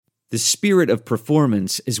The spirit of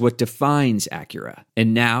performance is what defines Acura.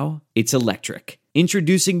 And now, it's electric.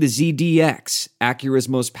 Introducing the ZDX, Acura's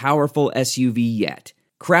most powerful SUV yet.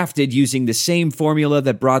 Crafted using the same formula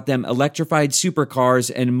that brought them electrified supercars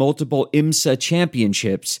and multiple IMSA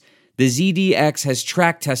championships, the ZDX has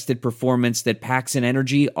track-tested performance that packs an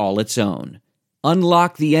energy all its own.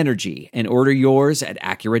 Unlock the energy and order yours at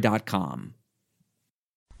Acura.com.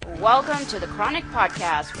 Welcome to the Chronic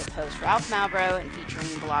Podcast with host Ralph Malbrough and featuring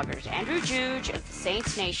bloggers Andrew Juge of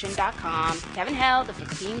TheSaintsNation.com, Kevin Held of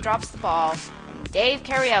The Team Drops the Ball, and Dave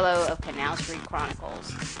Cariello of Canal Street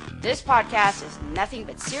Chronicles. This podcast is nothing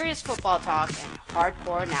but serious football talk and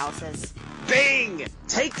hardcore analysis. Bing!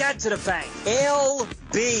 Take that to the bank.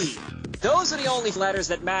 LB. Those are the only letters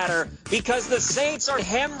that matter because the Saints are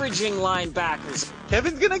hemorrhaging linebackers.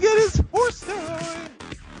 Kevin's gonna get his horse time.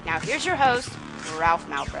 Now here's your host, Ralph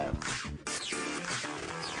Malbrough.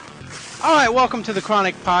 All right, welcome to the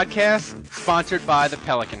Chronic Podcast, sponsored by the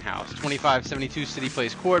Pelican House, 2572 City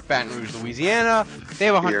Place Court, Baton Rouge, Louisiana. They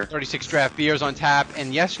have 136 draft beers on tap,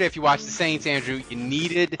 and yesterday, if you watched the Saints, Andrew, you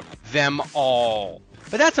needed them all.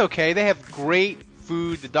 But that's okay. They have great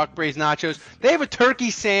food, the duck braised nachos. They have a turkey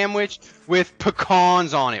sandwich with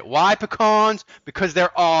pecans on it. Why pecans? Because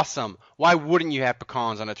they're awesome. Why wouldn't you have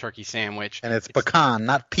pecans on a turkey sandwich? And it's pecan,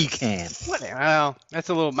 not pecan. Well,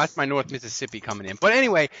 that's my North Mississippi coming in. But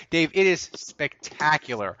anyway, Dave, it is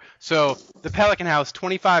spectacular. So the Pelican House,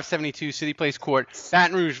 2572 City Place Court,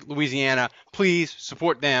 Baton Rouge, Louisiana. Please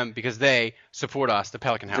support them because they support us, the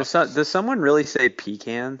Pelican House. Does someone really say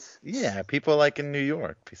pecans? Yeah, people like in New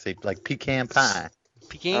York, they say like pecan pie.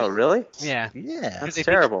 Pecan? Oh, really? Yeah. Yeah. That's They think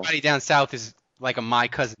terrible. everybody down south is like a My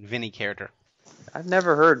Cousin Vinny character. I've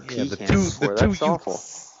never heard Yeah, pecans before. That's awful.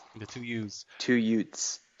 The two U's. Two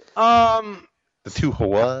Utes. The two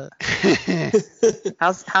Hawaii.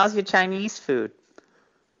 How's your Chinese food?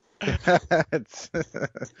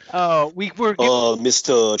 Oh, we're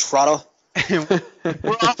Mr. Trotter.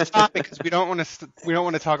 we're off topic because we don't want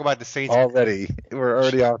to talk about the Saints. We're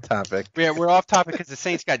already off topic. Yeah, we're off topic because the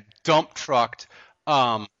Saints got dump trucked.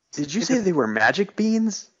 Did you say they were magic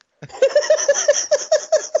beans?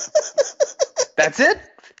 That's it?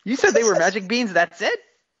 You said they were magic beans, that's it?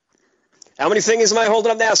 How many fingers am I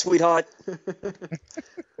holding up now, sweetheart?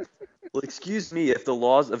 Well, excuse me if the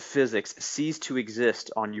laws of physics cease to exist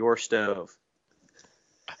on your stove.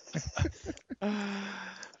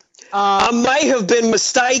 I might have been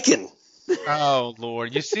mistaken. Oh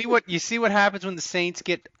Lord, you see what happens when the Saints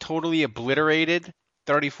get totally obliterated,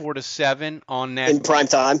 34-7 on that In prime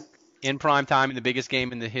time. in prime time in the biggest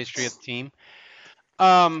game in the history of the team.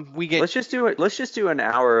 We get Let's just do an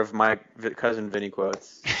hour of my cousin Vinny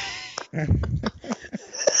quotes.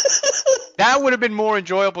 that would have been more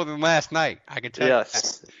enjoyable than last night. I can tell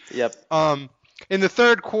Yes. Yep. you that. In the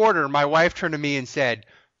third quarter, my wife turned to me and said,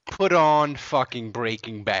 "Put on fucking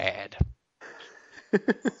Breaking Bad."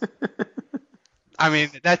 I mean,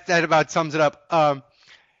 that about sums it up.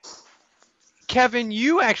 Kevin,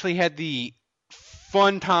 you actually had the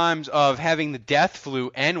fun times of having the death flu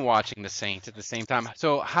and watching the Saints at the same time.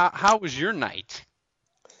 So how was your night?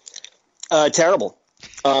 Terrible.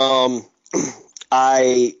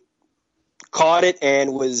 I caught it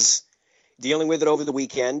and was dealing with it over the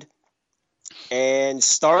weekend and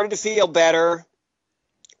started to feel better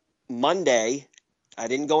Monday. I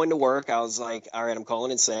didn't go into work. I was like, all right, I'm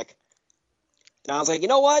calling in sick. And I was like, you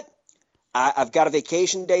know what? I've got a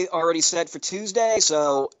vacation day already set for Tuesday,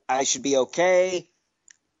 so I should be okay.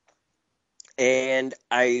 And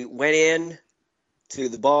I went in to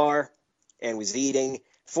the bar and was eating.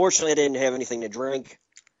 Fortunately, I didn't have anything to drink.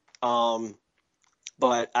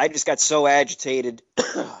 But I just got so agitated,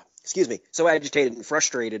 so agitated and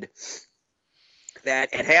frustrated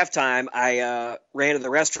that at halftime I ran to the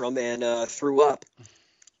restroom and threw up.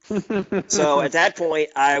 So at that point,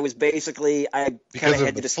 I was basically Because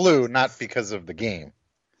of the flu, not because of the game.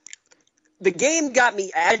 The game got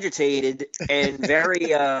me agitated and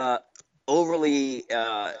very overly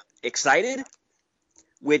excited,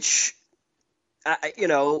 which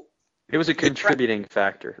It was a contributing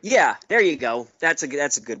factor. Yeah, there you go. That's a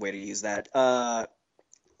good way to use that.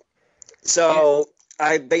 So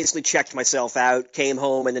I basically checked myself out, came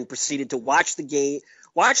home, and then proceeded to watch the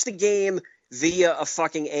game via a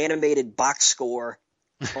fucking animated box score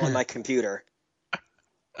on my computer.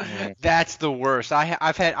 That's the worst. I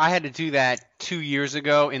had to do that 2 years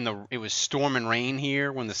ago it was storm and rain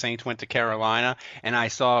here when the Saints went to Carolina, and I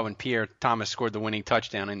saw when Pierre Thomas scored the winning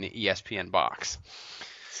touchdown in the ESPN box.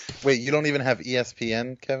 Wait, you don't even have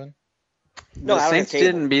ESPN, Kevin? No,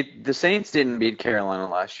 the Saints didn't beat Carolina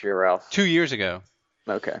last year, Ralph. 2 years ago.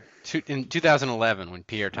 Okay. In 2011, when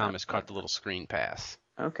Pierre Thomas caught the little screen pass.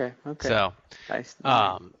 Okay. So, Nice.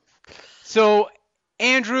 So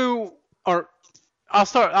Andrew, or I'll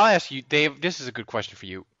ask you, Dave. This is a good question for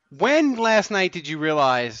you. When last night did you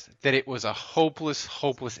realize that it was a hopeless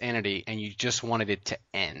entity and you just wanted it to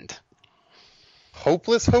end?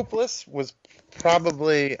 Hopeless was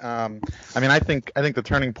probably. I think the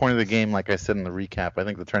turning point of the game, like I said in the recap, I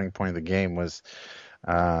think the turning point of the game was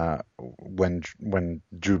when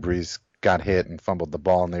Drew Brees got hit and fumbled the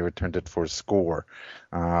ball and they returned it for a score.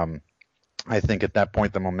 I think at that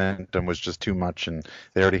point the momentum was just too much and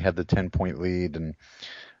they already had the 10-point lead and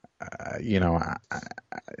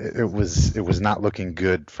it was not looking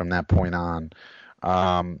good from that point on.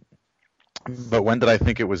 But when did I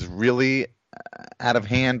think it was really out of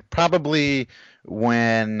hand? Probably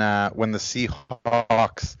when the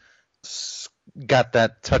Seahawks got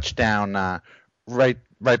that touchdown right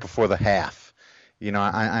before the half.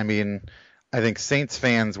 I think Saints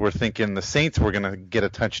fans were thinking the Saints were going to get a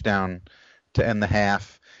touchdown to end the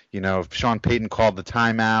half. Sean Payton called the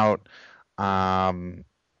timeout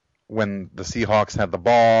when the Seahawks had the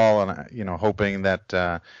ball, and hoping that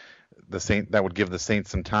that would give the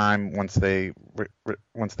Saints some time once they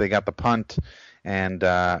got the punt, and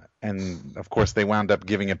of course they wound up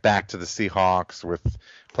giving it back to the Seahawks with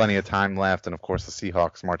plenty of time left, and of course the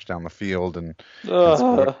Seahawks marched down the field and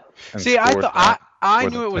scored. See, I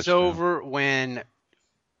knew it was over when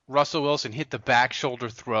Russell Wilson hit the back shoulder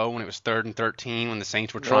throw when it was 3rd and 13 when the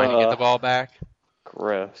Saints were trying to get the ball back.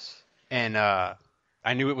 Gross. And I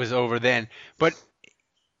knew it was over then. But,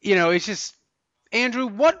 it's just, Andrew,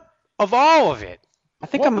 what of all of it? I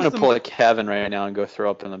think I'm going to pull a Kevin right now and go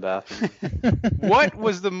throw up in the bathroom. What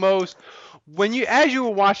was the most, as you were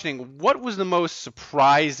watching, what was the most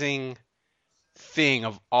surprising thing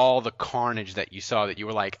of all the carnage that you saw that you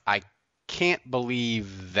were like, I can't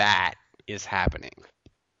believe that is happening?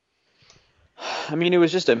 It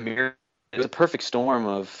was just it was a perfect storm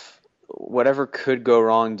of whatever could go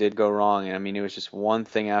wrong did go wrong. And it was just one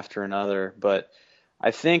thing after another. But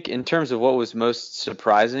I think in terms of what was most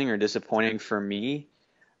surprising or disappointing for me,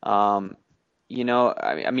 everyone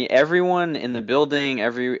in the building,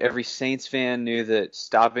 every Saints fan knew that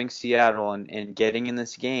stopping Seattle and getting in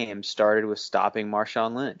this game started with stopping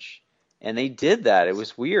Marshawn Lynch. And they did that. It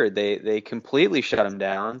was weird. They completely shut him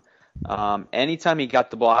down. Anytime he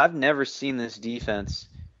got the ball, I've never seen this defense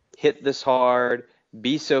hit this hard,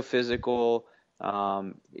 be so physical.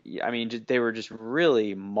 They were just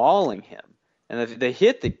really mauling him. And the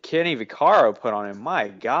hit that Kenny Vaccaro put on him, my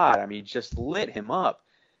God, just lit him up.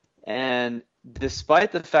 And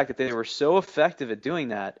despite the fact that they were so effective at doing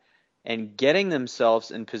that and getting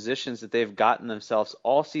themselves in positions that they've gotten themselves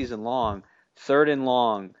all season long, 3rd and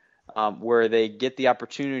long, where they get the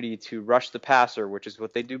opportunity to rush the passer, which is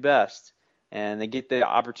what they do best, and they get the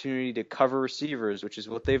opportunity to cover receivers, which is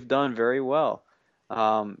what they've done very well.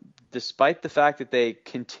 Despite the fact that they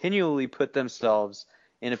continually put themselves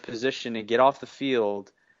in a position to get off the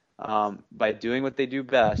field by doing what they do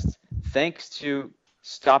best, thanks to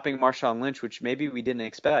stopping Marshawn Lynch, which maybe we didn't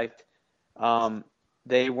expect,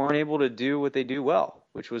 they weren't able to do what they do well,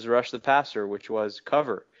 which was rush the passer, which was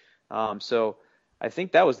cover. So I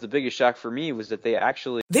think that was the biggest shock for me, was that they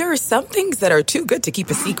actually... There are some things that are too good to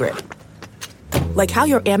keep a secret. Like how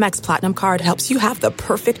your Amex Platinum card helps you have the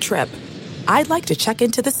perfect trip. I'd like to check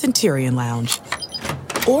into the Centurion Lounge.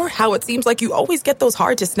 Or how it seems like you always get those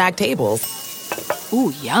hard-to-snag tables.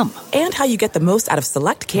 Ooh, yum. And how you get the most out of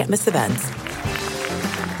select can't-miss events.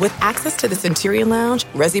 With access to the Centurion Lounge,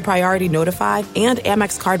 Resi Priority Notified, and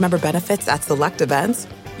Amex card member benefits at select events,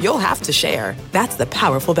 you'll have to share. That's the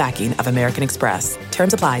powerful backing of American Express.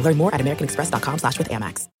 Terms apply. Learn more at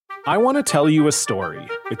americanexpress.com/withAmex. I want to tell you a story.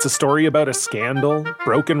 It's a story about a scandal,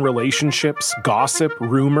 broken relationships, gossip,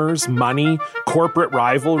 rumors, money, corporate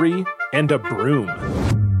rivalry, and a broom.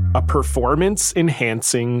 A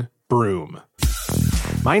performance-enhancing broom.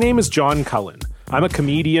 My name is John Cullen. I'm a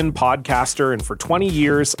comedian, podcaster, and for 20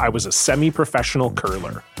 years, I was a semi-professional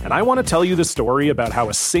curler. And I want to tell you the story about how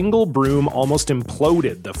a single broom almost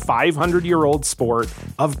imploded the 500-year-old sport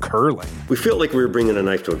of curling. We felt like we were bringing a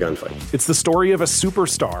knife to a gunfight. It's the story of a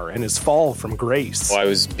superstar and his fall from grace. Well, I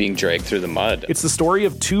was being dragged through the mud. It's the story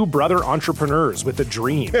of two brother entrepreneurs with a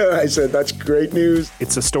dream. I said, that's great news.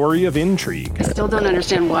 It's a story of intrigue. I still don't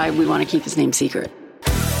understand why we want to keep his name secret.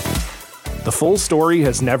 The full story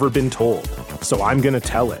has never been told, so I'm going to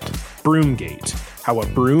tell it. Broomgate, how a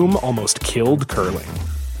broom almost killed curling.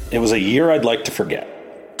 It was a year I'd like to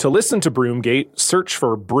forget. To listen to Broomgate, search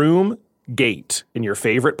for Broomgate in your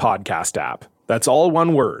favorite podcast app. That's all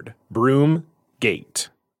one word, Broomgate.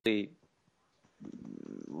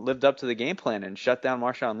 lived up to the game plan and shut down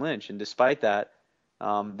Marshawn Lynch. And despite that,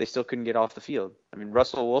 they still couldn't get off the field. I mean,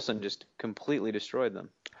 Russell Wilson just completely destroyed them.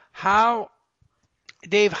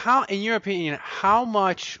 Dave, in your opinion, how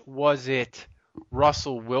much was it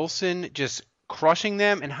Russell Wilson just crushing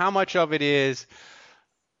them, and how much of it is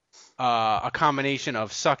a combination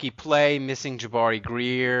of sucky play, missing Jabari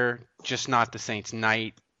Greer, just not the Saints'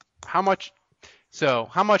 night? How much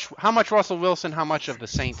Russell Wilson, how much of the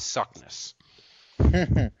Saints' suckness?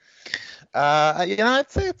 I'd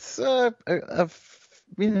say it's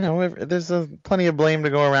there's plenty of blame to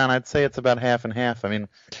go around. I'd say it's about half and half. I mean,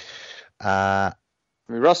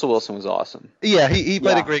 Russell Wilson was awesome. Yeah, he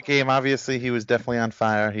played a great game. Obviously, he was definitely on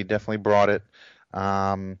fire. He definitely brought it.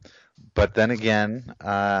 But then again,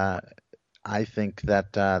 I think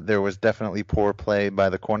that there was definitely poor play by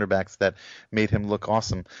the cornerbacks that made him look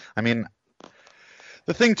awesome. I mean,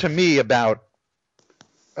 the thing to me about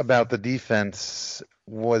the defense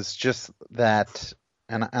was just that,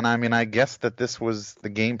 and I mean, I guess that this was the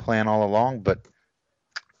game plan all along, but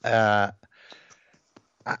I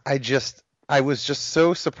was just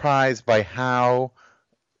so surprised by how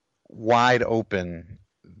wide open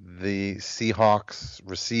the Seahawks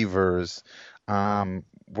receivers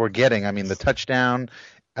were getting. I mean, the touchdown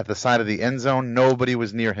at the side of the end zone, nobody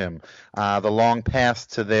was near him. The long pass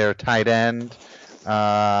to their tight end,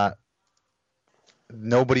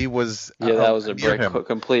 nobody was that was a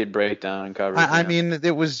complete breakdown in coverage. I mean,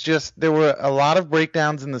 it was just, there were a lot of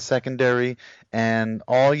breakdowns in the secondary, and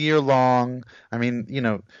all year long, I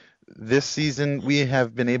mean, this season we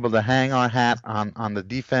have been able to hang our hat on the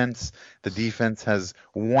defense. The defense has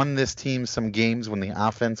won this team some games when the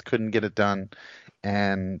offense couldn't get it done,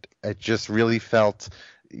 and it just really felt,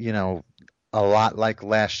 a lot like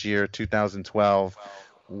last year, 2012,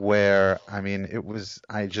 where, I mean,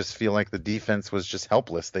 I just feel like the defense was just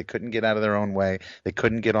helpless. They couldn't get out of their own way. They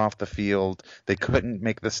couldn't get off the field. They couldn't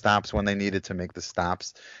make the stops when they needed to make the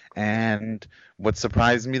stops. And what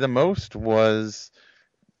surprised me the most was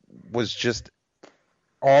just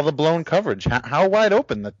all the blown coverage, how wide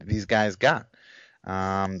open that these guys got.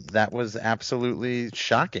 That was absolutely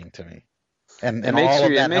shocking to me. And it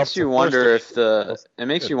makes you wonder if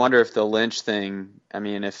the Lynch thing. I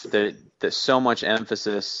mean, if there's so much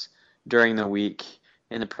emphasis during the week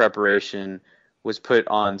in the preparation was put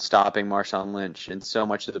on stopping Marshawn Lynch, and so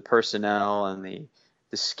much of the personnel and the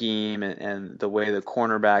scheme and the way the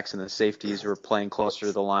cornerbacks and the safeties were playing closer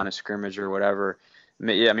to the line of scrimmage or whatever.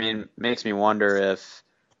 I mean, makes me wonder if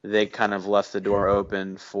they kind of left the door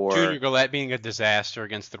open for Junior Galette being a disaster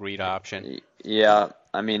against the read option. Yeah,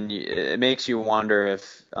 I mean, it makes you wonder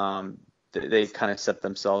if they kind of set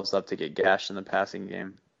themselves up to get gashed in the passing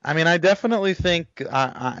game. I mean, I definitely think,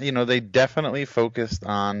 they definitely focused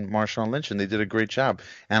on Marshawn Lynch, and they did a great job.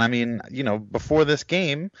 And I mean, before this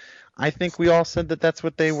game, I think we all said that that's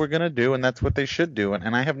what they were going to do, and that's what they should do.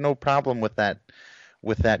 And I have no problem with that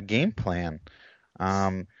game plan.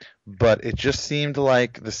 But it just seemed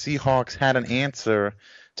like the Seahawks had an answer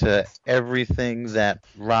to everything that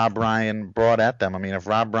Rob Ryan brought at them. I mean, if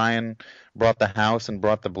Rob Ryan brought the house and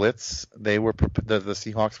brought the blitz, the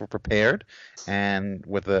Seahawks were prepared, and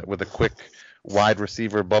with a quick wide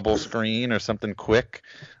receiver bubble screen or something quick.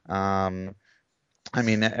 I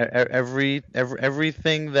mean,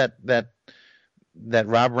 everything that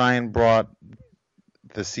Rob Ryan brought,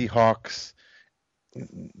 the Seahawks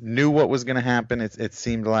knew what was going to happen. It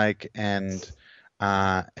seemed like, and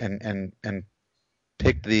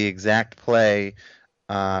picked the exact play,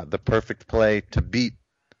 the perfect play to beat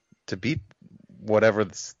whatever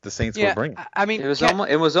the Saints were bringing. I mean,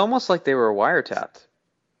 it was almost like they were wiretapped.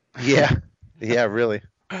 Yeah, really.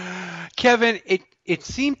 Kevin, it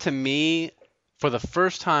seemed to me for the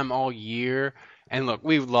first time all year, and look,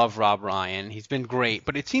 we love Rob Ryan. He's been great,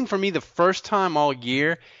 but it seemed for me the first time all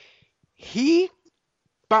year,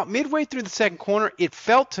 about midway through the second quarter, it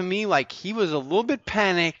felt to me like he was a little bit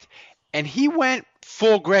panicked, and he went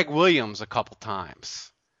full Greg Williams a couple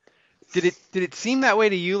times. Did it seem that way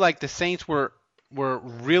to you? Like the Saints were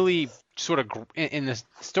really sort of in this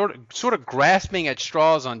sort of grasping at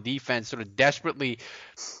straws on defense, sort of desperately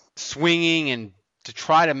swinging and to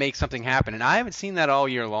try to make something happen, and I haven't seen that all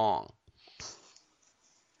year long.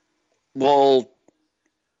 Well,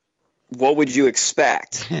 what would you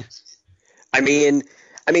expect? I mean,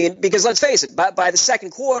 because let's face it, by the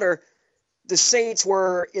second quarter, the Saints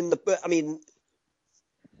were the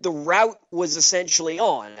route was essentially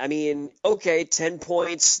on. I mean, okay, 10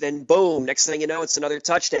 points, then boom, next thing you know, it's another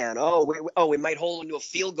touchdown. We might hold into a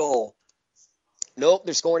field goal. Nope,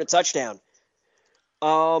 they're scoring a touchdown.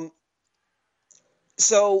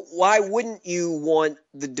 So why wouldn't you want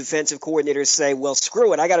the defensive coordinator to say, well,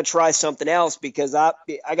 screw it, I got to try something else because I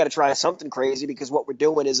got to try something crazy because what we're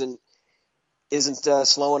doing isn't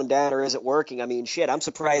slowing them down or isn't working. I mean, shit, I'm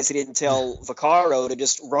surprised he didn't tell Vaccaro to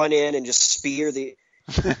just run in and just spear the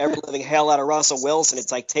ever-living hell out of Russell Wilson.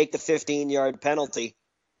 It's like, take the 15-yard penalty,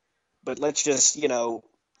 but let's just,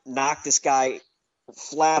 knock this guy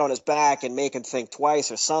flat on his back and make him think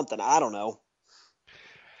twice or something. I don't know.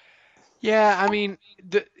 Yeah, I mean,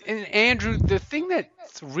 and Andrew, the thing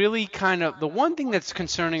that's really the one thing that's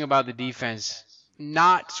concerning about the defense,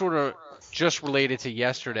 not sort of just related to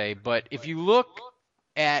yesterday, but if you look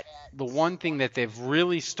at the one thing that they've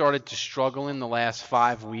really started to struggle in the last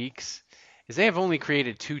 5 weeks, is they have only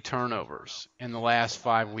created 2 turnovers in the last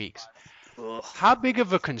 5 weeks. Ugh. How big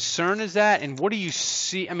of a concern is that, and what do you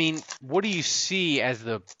see? I mean, what do you see as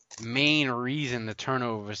the main reason the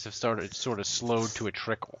turnovers have started sort of slowed to a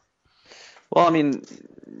trickle? Well, I mean,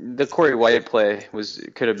 the Corey White play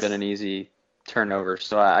could have been an easy turnover.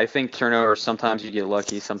 So I think turnovers, sometimes you get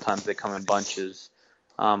lucky, sometimes they come in bunches.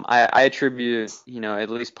 I attribute, at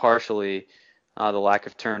least partially, the lack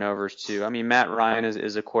of turnovers to, I mean, Matt Ryan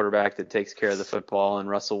is a quarterback that takes care of the football, and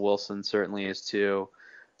Russell Wilson certainly is too.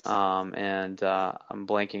 And I'm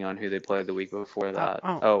blanking on who they played the week before that.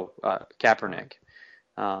 Kaepernick.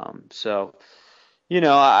 So,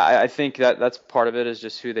 I think that's part of it is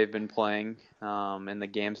just who they've been playing and the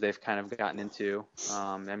games they've kind of gotten into.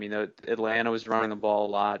 I mean, Atlanta was running the ball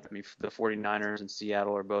a lot. I mean, the 49ers and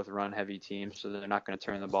Seattle are both run-heavy teams, so they're not going to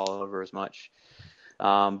turn the ball over as much.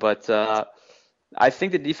 But I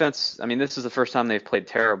think the defense, I mean, this is the first time they've played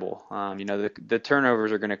terrible. The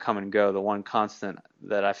turnovers are going to come and go. The one constant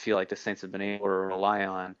that I feel like the Saints have been able to rely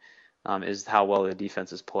on is how well the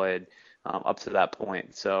defense has played up to that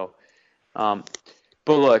point. So,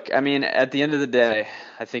 but look, I mean, at the end of the day,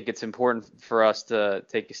 I think it's important for us to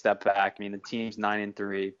take a step back. I mean, the team's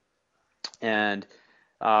 9-3, and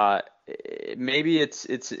maybe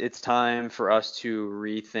it's time for us to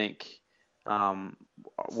rethink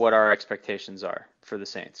what our expectations are for the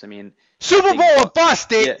Saints. I mean, Super Bowl or bust,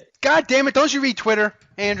 Dave. Yeah. God damn it! Don't you read Twitter,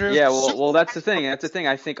 Andrew? Yeah, well, that's the thing.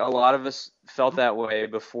 I think a lot of us felt that way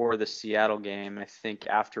before the Seattle game. I think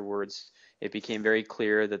afterwards it became very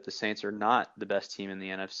clear that the Saints are not the best team in the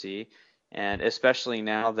NFC, and especially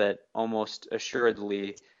now that almost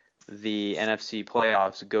assuredly the NFC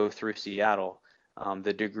playoffs go through Seattle,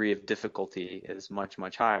 the degree of difficulty is much,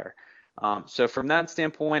 much higher. So from that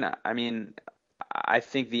standpoint, I mean, I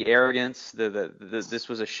think the arrogance, this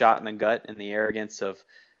was a shot in the gut, and the arrogance of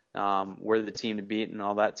we're the team to beat and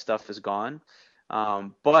all that stuff is gone.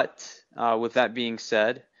 But with that being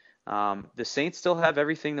said, the Saints still have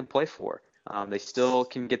everything to play for. They still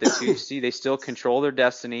can get the 2 seed. They still control their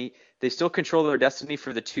destiny. They still control their destiny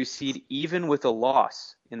for the 2 seed, even with a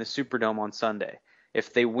loss in the Superdome on Sunday.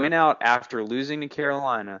 If they win out after losing to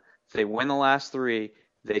Carolina, if they win the last 3,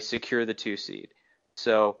 they secure the 2 seed.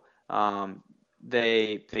 So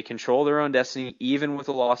they control their own destiny, even with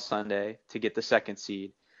a loss Sunday, to get the 2nd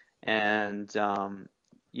seed. And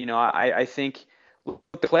I think the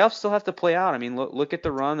playoffs still have to play out. I mean, look at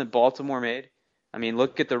the run that Baltimore made. I mean,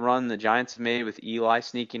 look at the run the Giants made with Eli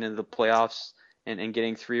sneaking into the playoffs and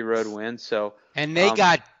getting 3 road wins. And they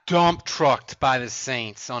got dump trucked by the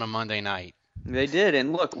Saints on a Monday night. They did.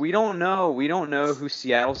 And look, we don't know who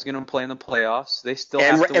Seattle's going to play in the playoffs. They still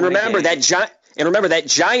have to win remember that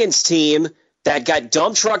Giants team that got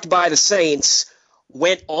dump trucked by the Saints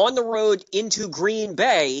went on the road into Green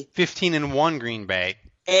Bay, 15-1 Green Bay,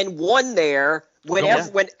 and won there. When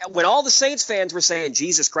all the Saints fans were saying,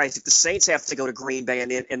 Jesus Christ, if the Saints have to go to Green Bay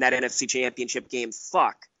in that NFC Championship game,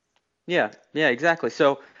 fuck. Yeah, exactly.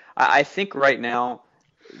 So I think right now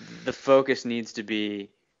the focus needs to be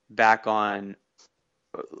back on,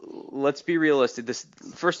 let's be realistic.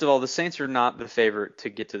 First of all, the Saints are not the favorite to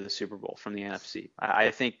get to the Super Bowl from the NFC. I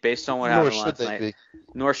think based on what happened last night,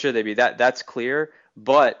 nor should they be. That's clear,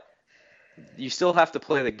 but you still have to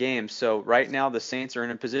play the game. So right now the Saints are in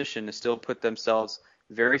a position to still put themselves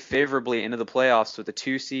very favorably into the playoffs with a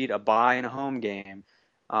 2 seed, a bye, and a home game.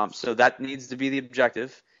 So that needs to be the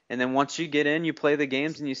objective. And then once you get in, you play the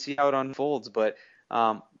games and you see how it unfolds. But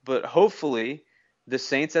hopefully the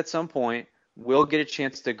Saints at some point will get a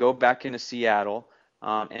chance to go back into Seattle,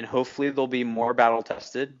 and hopefully they'll be more battle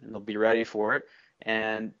tested and they'll be ready for it.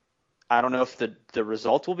 And I don't know if the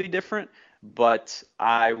result will be different, but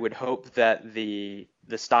I would hope that the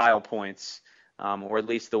style points, or at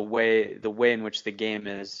least the way in which the game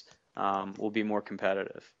is, will be more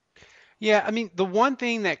competitive. Yeah, I mean, the one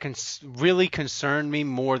thing that really concerned me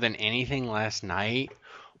more than anything last night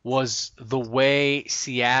was the way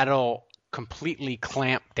Seattle completely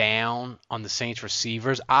clamp down on the Saints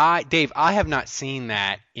receivers. Dave, I have not seen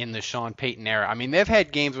that in the Sean Payton era. I mean, they've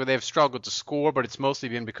had games where they've struggled to score, but it's mostly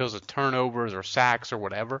been because of turnovers or sacks or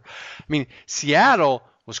whatever. I mean, Seattle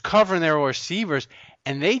was covering their receivers,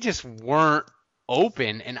 and they just weren't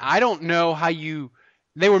open. And I don't know how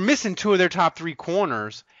they were missing 2 of their top 3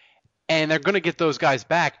 corners, and they're going to get those guys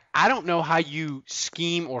back. I don't know how you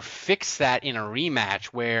scheme or fix that in a rematch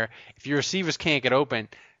where if your receivers can't get open,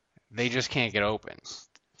 they just can't get open.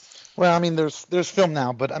 Well, I mean, there's film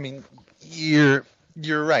now, but I mean, you're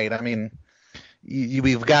right. I mean,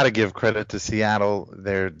 we've got to give credit to Seattle.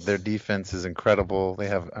 Their defense is incredible. They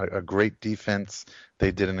have a great defense.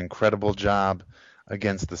 They did an incredible job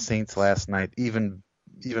against the Saints last night, even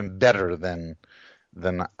better than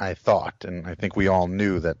I thought, and I think we all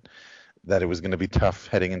knew that it was going to be tough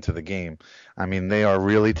heading into the game. I mean, they are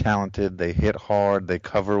really talented. They hit hard. They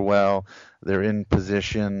cover well. They're in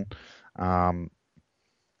position. And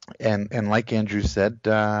like Andrew said,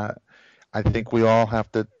 I think we all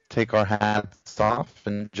have to take our hats off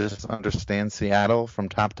and just understand Seattle from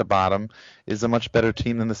top to bottom is a much better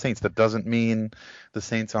team than the Saints. That doesn't mean the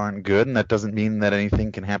Saints aren't good, and that doesn't mean that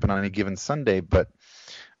anything can happen on any given Sunday, but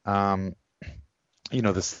the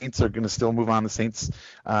Saints are going to still move on. The Saints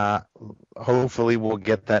hopefully will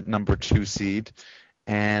get that number 2 seed.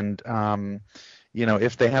 And,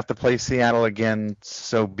 if they have to play Seattle again,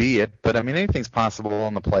 so be it. But, I mean, anything's possible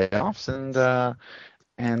in the playoffs.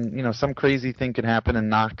 And some crazy thing could happen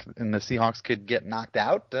and the Seahawks could get knocked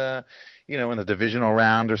out, in the divisional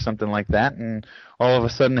round or something like that. And all of a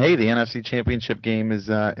sudden, hey, the NFC Championship game is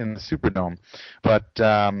in the Superdome. But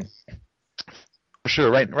for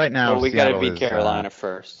sure, right now. Well, we got to beat Carolina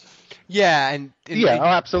first. Yeah,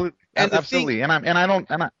 absolutely, absolutely.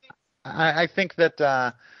 I think that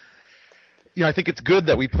I think it's good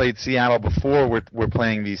that we played Seattle before we're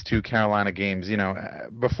playing these 2 Carolina games.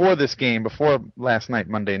 Before this game, before last night,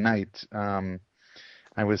 Monday night,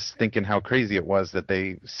 I was thinking how crazy it was that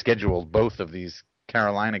they scheduled both of these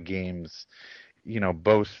Carolina games,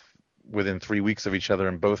 both within 3 weeks of each other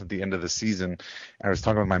and both at the end of the season. I was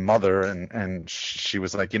talking with my mother and she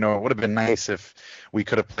was like, it would have been nice if we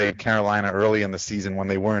could have played Carolina early in the season when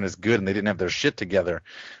they weren't as good and they didn't have their shit together.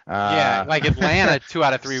 Like Atlanta 2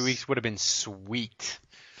 out of 3 weeks would have been sweet.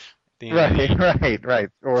 Right.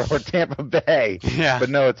 Or Tampa Bay. Yeah. But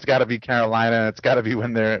no, it's got to be Carolina, and it's got to be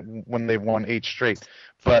when they've won 8 straight.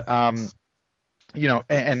 But and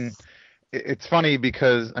it's funny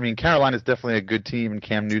because, I mean, Carolina's definitely a good team, and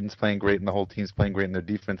Cam Newton's playing great, and the whole team's playing great, and their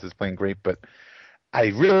defense is playing great, but I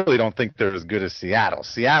really don't think they're as good as Seattle.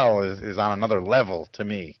 Seattle is on another level to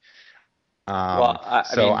me. I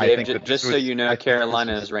think just so you know,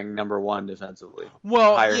 Carolina is ranked number 1 defensively.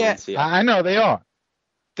 Well, higher than Seattle. I know they are.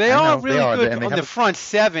 They are really good on the front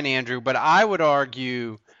 7, Andrew, but I would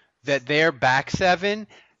argue that their back 7,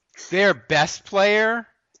 their best player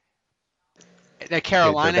that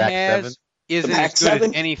Carolina has isn't as good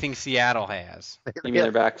as anything Seattle has. You mean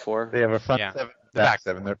their back 4? They have a front 7, back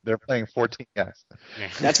 7. They're playing 14 guys. Yeah.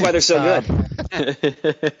 That's why they're so good.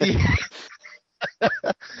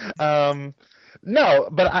 No,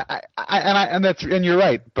 but and you're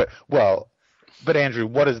right. But Andrew,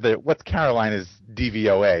 what's Carolina's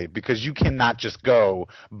DVOA? Because you cannot just go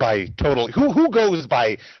by total. Who goes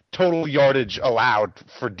by total yardage allowed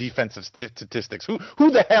for defensive statistics?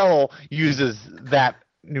 Who the hell uses that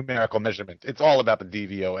numerical measurement? It's all about the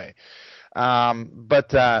DVOA. Put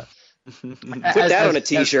that on a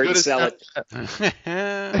T-shirt and sell it.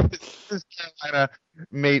 Carolina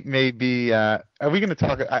may be. Are we going to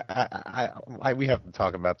talk? We have to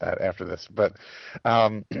talk about that after this. But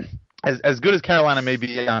as good as Carolina may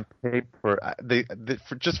be on paper,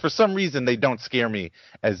 for some reason they don't scare me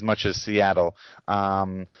as much as Seattle.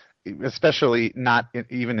 Especially not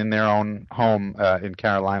even in their own home in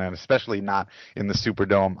Carolina, and especially not in the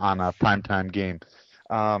Superdome on a primetime game.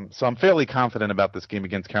 So I'm fairly confident about this game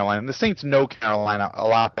against Carolina. And the Saints know Carolina a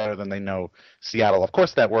lot better than they know Seattle. Of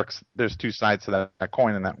course, that works. There's 2 sides to that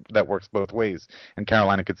coin, and that works both ways. And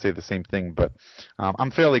Carolina could say the same thing. But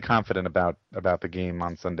I'm fairly confident about the game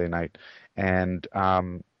on Sunday night. And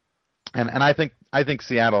I think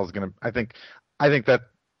Seattle is going to. I think that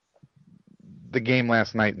the game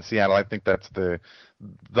last night in Seattle, I think that's the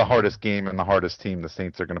hardest game and the hardest team the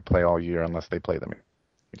Saints are going to play all year unless they play them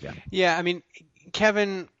again. Yeah, I mean,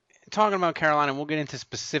 Kevin, talking about Carolina, we'll get into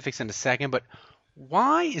specifics in a second, but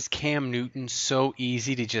why is Cam Newton so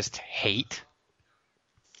easy to just hate?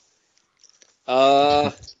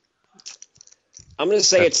 I'm going to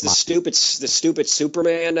say it's the stupid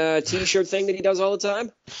Superman T-shirt thing that he does all the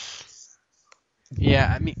time. Yeah,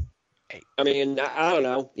 I mean, I mean, I don't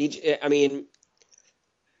know.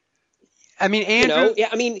 Andrew.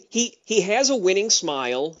 He has a winning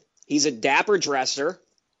smile. He's a dapper dresser.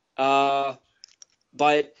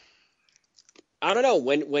 But I don't know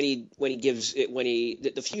when he gives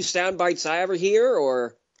it, the few sound bites I ever hear,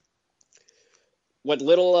 or what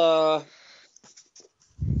little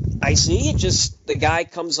I see, it just the guy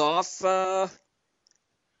comes off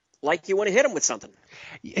like you want to hit him with something.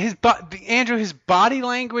 His body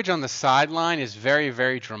language on the sideline is very,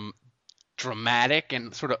 very dramatic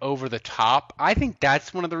and sort of over the top. I think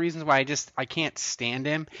that's one of the reasons why I can't stand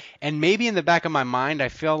him. And maybe in the back of my mind, I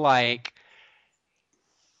feel like,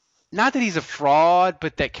 not that he's a fraud,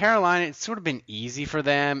 but that Carolina, it's sort of been easy for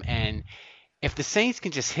them. And if the Saints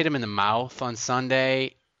can just hit him in the mouth on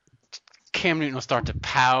Sunday, Cam Newton will start to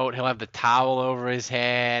pout. He'll have the towel over his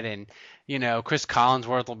head. And, Chris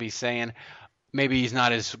Collinsworth will be saying, maybe he's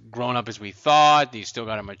not as grown up as we thought. He's still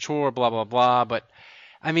got to mature, blah, blah, blah. But,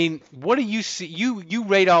 what do you see? You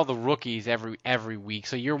rate all the rookies every week,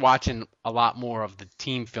 so you're watching a lot more of the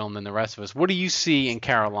team film than the rest of us. What do you see in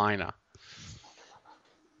Carolina?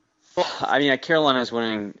 Well, Carolina's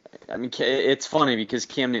winning. It's funny because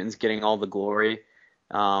Cam Newton's getting all the glory.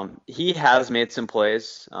 He has made some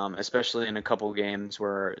plays, especially in a couple of games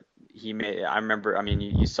where he made. I remember.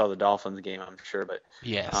 You saw the Dolphins game, I'm sure, but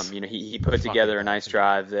yes. He put together a nice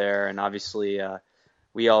drive there, and obviously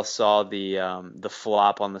we all saw the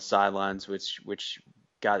flop on the sidelines, which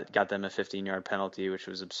got them a 15-yard penalty, which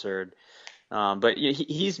was absurd. But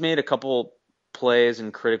he's made a couple plays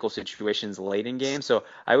in critical situations late in games, so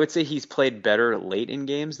I would say he's played better late in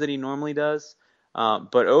games than he normally does.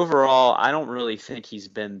 But overall, I don't really think he's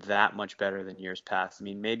been that much better than years past.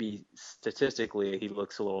 Maybe statistically he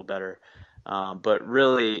looks a little better, but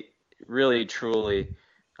really, really, truly,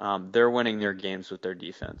 they're winning their games with their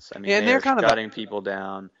defense. They're kind of shutting people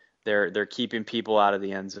down. They're keeping people out of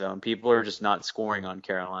the end zone. People are just not scoring on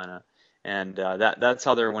Carolina, and that's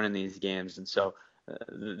how they're winning these games. And so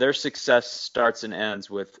their success starts and ends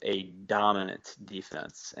with a dominant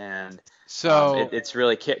defense. And so it's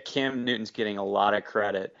really Cam Newton's getting a lot of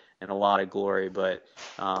credit and a lot of glory, but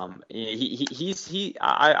I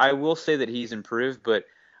will say that he's improved, but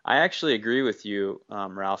I actually agree with you,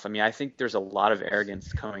 Ralph. I think there's a lot of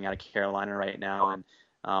arrogance coming out of Carolina right now, and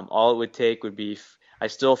all it would take would be I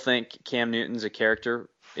still think Cam Newton's a character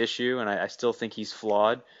issue, and I still think he's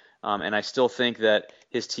flawed, and I still think that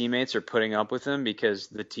his teammates are putting up with him because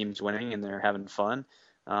the team's winning and they're having fun.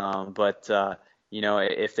 But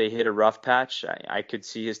if they hit a rough patch, I could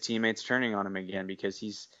see his teammates turning on him again because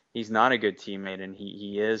he's not a good teammate, and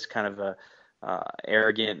he is kind of a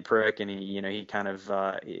arrogant prick, and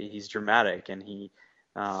he's dramatic, and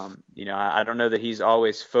I don't know that he's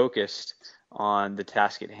always focused on the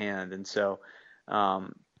task at hand. And so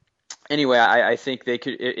anyway, I think they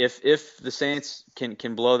could, if the Saints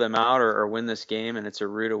can blow them out or win this game, and it's a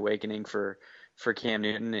rude awakening for Cam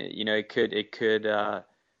Newton, it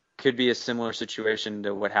could be a similar situation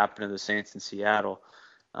to what happened to the Saints in Seattle.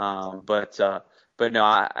 But no,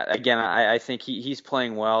 I think he's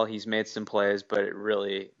playing well. He's made some plays, but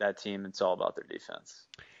really that team, it's all about their defense.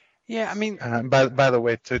 Yeah, by the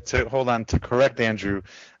way, to hold on, to correct Andrew,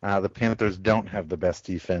 the Panthers don't have the best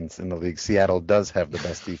defense in the league. Seattle does have the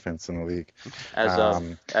best defense in the league. As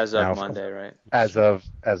of now, Monday, right? As of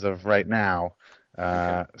right now,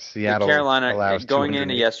 okay. Seattle Carolina going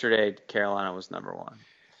into yesterday, Carolina was number one.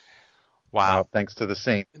 Wow. Thanks to the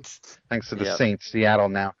Saints. Saints, Seattle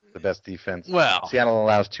now has the best defense. Well, Seattle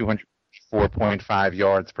allows 204.5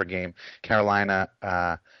 yards per game. Carolina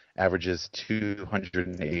averages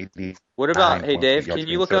 280. What about, hey Dave, can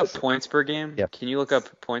you look up points per game? Yep. Can you look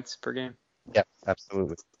up points per game? Yep,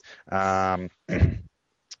 absolutely.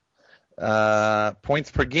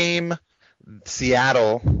 Points per game,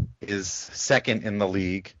 Seattle is second in the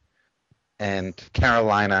league, and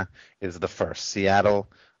Carolina is the first.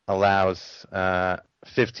 Seattle allows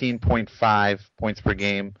 15.5 points per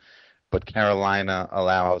game, but Carolina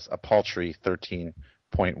allows a paltry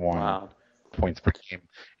 13.1 points per game.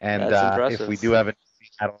 And if we do have any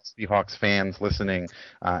Seattle Seahawks fans listening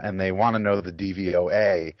and they want to know the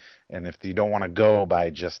DVOA, and if you don't want to go by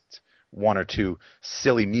just one or two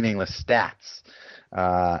silly, meaningless stats.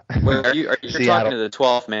 Wait, are you talking to the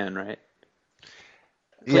 12th man, right?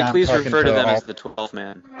 Please refer to them as the 12th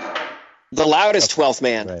man. The loudest 12th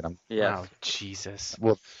man. Right, yeah. Oh, Jesus.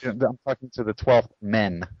 Well, I'm talking to the 12th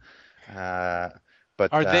men.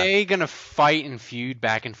 But are they going to fight and feud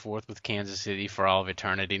back and forth with Kansas City for all of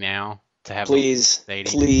eternity now? To have please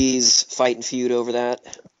fight and feud over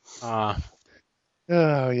that. Oh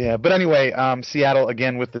yeah, but anyway, Seattle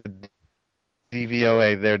again with the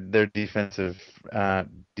DVOA, their defensive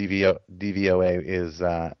DVOA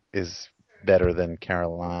is better than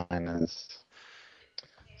Carolina's.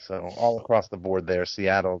 So all across the board there,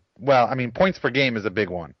 Seattle. Well, I mean, points per game is a big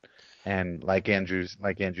one, and like Andrew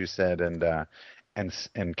said, and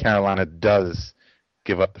Carolina does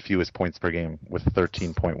give up the fewest points per game with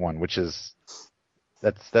 13.1, which is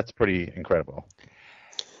that's pretty incredible.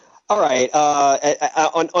 All right,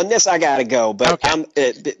 on this I gotta go, but okay.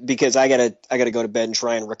 Because I gotta go to bed and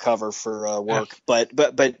try and recover for work. Yeah.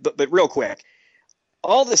 But real quick,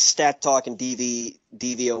 all the stat talk and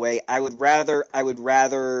DVOA, I would rather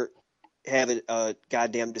have a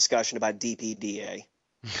goddamn discussion about DPDA.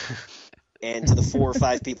 And to the 4 or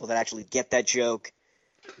 5 people that actually get that joke,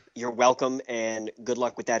 you're welcome, and good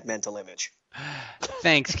luck with that mental image.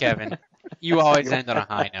 Thanks, Kevin. You always end on a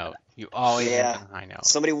high note. You always end on a high note.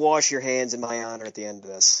 Somebody wash your hands in my honor at the end of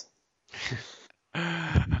this.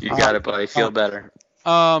 You got it, buddy. Feel better.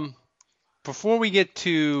 Before we get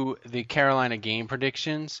to the Carolina game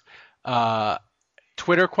predictions,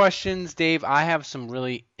 Twitter questions, Dave, I have some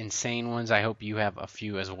really insane ones. I hope you have a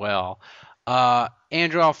few as well.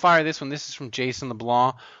 Andrew, I'll fire this one. This is from Jason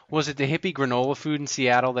LeBlanc. Was it the hippie granola food in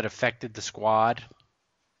Seattle that affected the squad?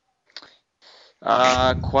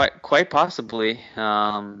 Quite possibly.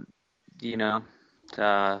 Well,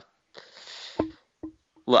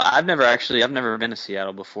 I've never been to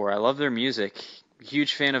Seattle before. I love their music.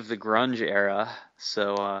 Huge fan of the grunge era,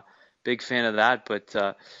 so big fan of that. But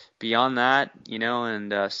beyond that,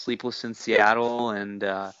 and Sleepless in Seattle and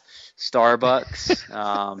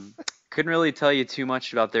Starbucks, couldn't really tell you too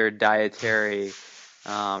much about their dietary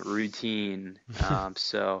routine.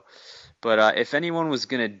 But if anyone was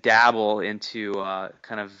going to dabble into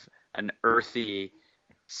kind of an earthy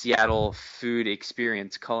Seattle food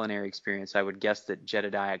experience, culinary experience, I would guess that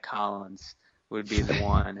Jedediah Collins would be the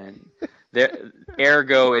one. And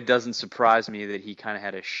ergo, it doesn't surprise me that he kind of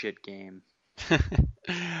had a shit game. He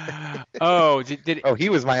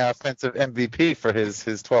was my offensive MVP for his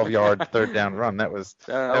 12-yard third down run. That was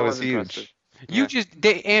huge.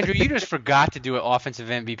 Andrew, you just forgot to do an offensive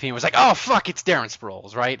MVP and was like, oh fuck, it's Darren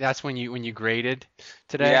Sproles, right? That's when you graded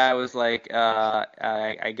today. Yeah, I was like,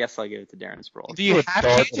 I guess I'll give it to Darren Sproles. Do you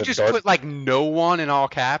have to just put like no one in all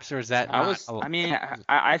caps, or is that?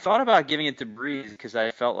 I thought about giving it to Breeze because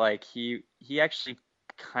I felt like he actually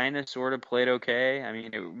kind of sort of played okay. I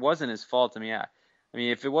mean, it wasn't his fault. I mean,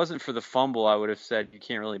 if it wasn't for the fumble, I would have said you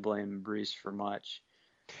can't really blame Breeze for much.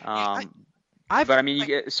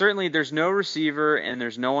 Certainly there's no receiver and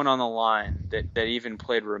there's no one on the line that even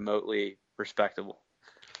played remotely respectable.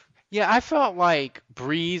 Yeah, I felt like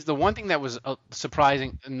Breeze, the one thing that was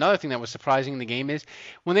surprising, another thing that was surprising in the game is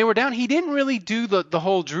when they were down, he didn't really do the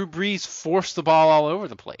whole Drew Brees force the ball all over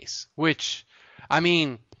the place, which, I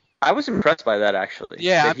mean... I was impressed by that, actually.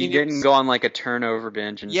 Yeah, he didn't go on like a turnover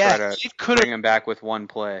binge and try to bring him back with one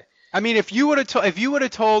play. I mean, if you would have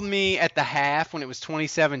told me at the half when it was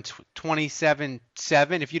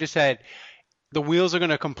 27-7, if you'd have said the wheels are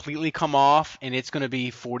going to completely come off and it's going to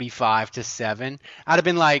be 45-7, I'd have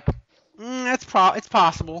been like, it's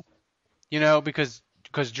possible, because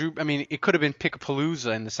Drew. I mean, it could have been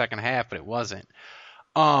Pickapalooza in the second half, but it wasn't.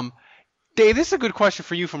 Dave, this is a good question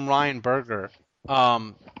for you from Ryan Berger.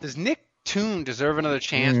 Does Nick Toon deserve another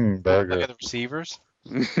chance to look at the receivers?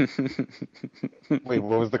 Wait,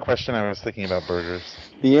 what was the question? I was thinking about burgers.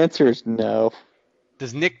 The answer is no.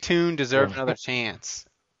 Does Nick Toon deserve another chance?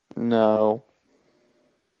 No.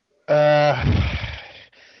 Ralph,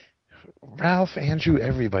 Andrew,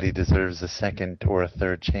 everybody deserves a second or a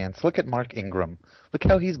third chance. Look at Mark Ingram. Look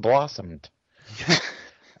how he's blossomed.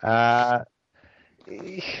 I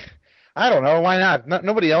don't know. Why not?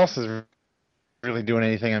 Nobody else is really doing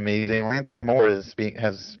anything amazing. Lance Moore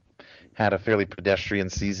has had a fairly pedestrian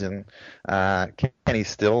season. Kenny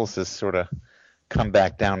Stills has sort of come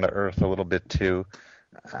back down to earth a little bit too.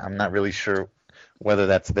 I'm not really sure whether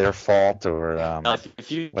that's their fault or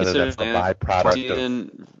whether that's the byproduct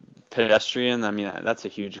of pedestrian. I mean, that's a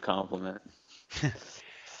huge compliment.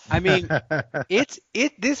 I mean,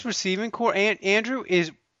 this receiving core, Andrew,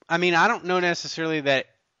 is. I mean, I don't know necessarily that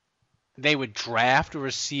they would draft a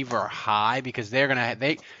receiver high because they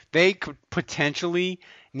could potentially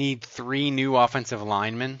need 3 new offensive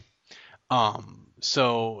linemen.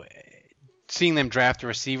 So seeing them draft a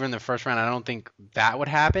receiver in the first round, I don't think that would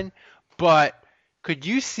happen. But could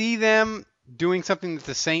you see them doing something that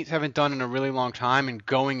the Saints haven't done in a really long time and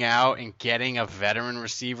going out and getting a veteran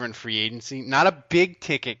receiver in free agency? Not a big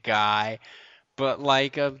ticket guy, but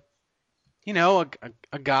like a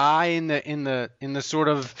guy in the sort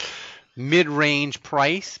of mid-range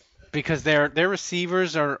price. because their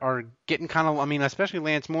receivers are getting kind of, I mean, especially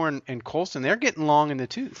Lance Moore and Colston, they're getting long in the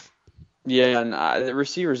tooth. Yeah, and the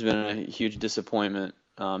receiver's been a huge disappointment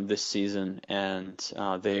this season, and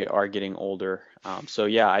they are getting older. So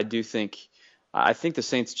yeah, I think the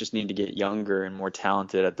Saints just need to get younger and more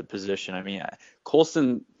talented at the position. I mean,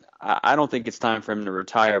 Colston, I don't think it's time for him to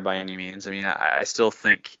retire by any means. I mean, I still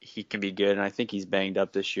think he can be good, and I think he's banged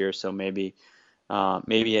up this year, so maybe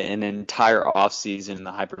an entire offseason in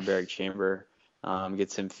the hyperbaric chamber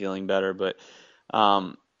gets him feeling better. But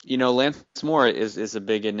Lance Moore is a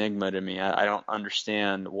big enigma to me. I don't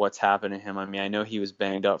understand what's happened to him. I mean, I know he was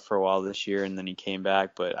banged up for a while this year, and then he came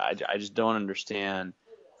back, but I just don't understand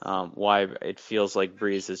why it feels like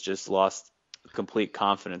Breeze has just lost complete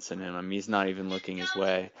confidence in him. I mean, he's not even looking his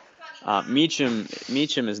way. Meacham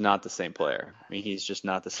is not the same player. I mean, he's just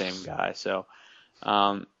not the same guy. So,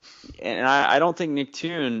 and I don't think Nick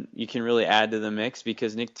Toon you can really add to the mix,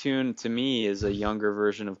 because Nick Toon to me is a younger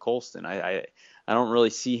version of Colston. I don't really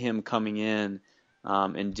see him coming in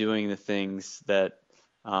and doing the things that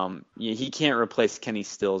he can't replace Kenny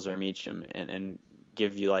Stills or Meacham and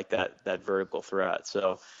give you like that vertical threat.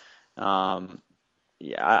 So,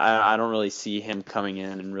 I don't really see him coming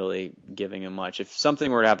in and really giving him much. If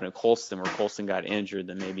something were to happen to Colston, where Colston got injured,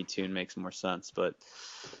 then maybe Toon makes more sense. But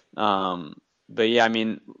yeah, I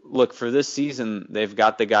mean, look, for this season, they've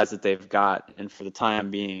got the guys that they've got, and for the time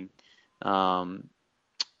being,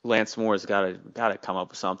 Lance Moore's got to come up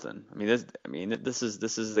with something. I mean, this is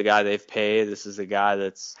the guy they've paid. This is the guy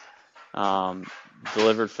that's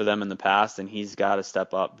delivered for them in the past, and he's got to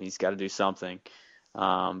step up. He's got to do something.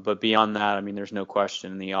 But beyond that, I mean, there's no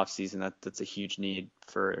question in the offseason that's a huge need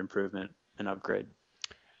for improvement and upgrade.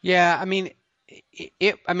 Yeah, I mean,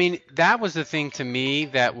 that was the thing to me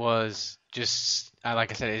that was just,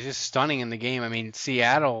 like I said, it's just stunning in the game. I mean,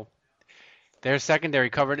 Seattle, their secondary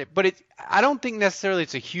covered it, but I don't think necessarily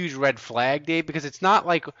it's a huge red flag, Dave, because it's not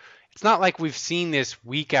like we've seen this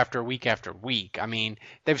week after week after week. I mean,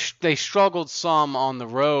 they struggled some on the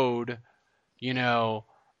road,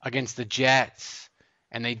 against the Jets,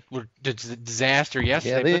 and they were a disaster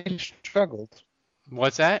yesterday. Yeah, they struggled.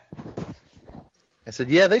 What's that? I said,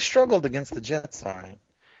 yeah, they struggled against the Jets, all right.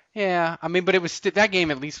 Yeah, I mean, but it was that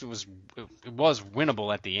game. At least it was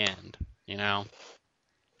winnable at the end,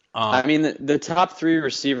 I mean, the top three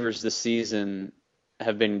receivers this season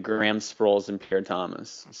have been Graham Sproles and Pierre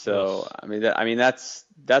Thomas. So I mean that's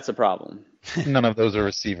a problem. None of those are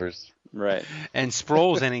receivers, right? And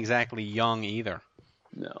Sproles ain't exactly young either.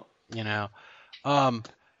 No.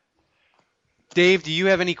 Dave, do you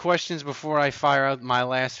have any questions before I fire out my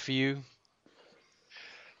last few?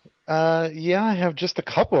 Yeah, I have just a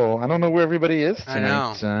couple. I don't know where everybody is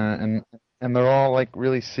tonight. I know. And they're all like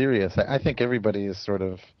really serious. I think everybody is sort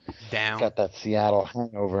of down. Got that Seattle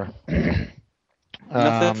hangover.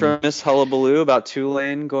 Nothing from Miss Hullabaloo about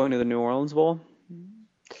Tulane going to the New Orleans Bowl?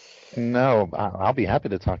 No, I'll be happy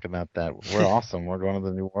to talk about that. We're awesome. We're going to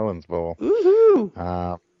the New Orleans Bowl.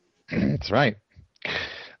 Woohoo! That's right.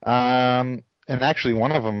 And actually,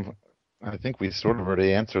 one of them, I think we sort of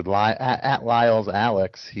already answered. At Lyles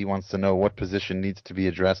Alex, he wants to know what position needs to be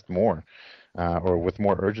addressed more, or with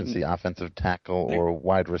more urgency, offensive tackle or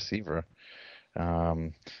wide receiver.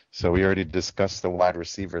 So we already discussed the wide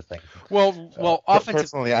receiver thing. Well, offensive.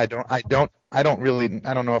 Personally, I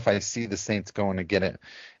don't know if I see the Saints going to get it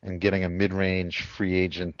and getting a mid-range free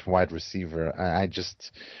agent wide receiver. I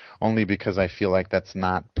just only because I feel like that's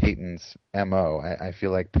not Peyton's MO. I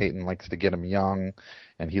feel like Peyton likes to get them young,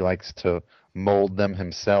 and he likes to mold them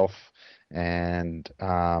himself, and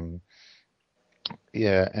and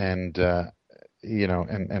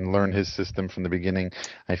learn his system from the beginning.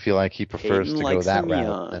 I feel like he prefers Peyton to go that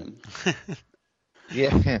route.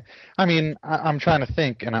 Yeah, I mean, I'm trying to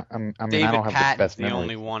think, and I don't have the best memory. The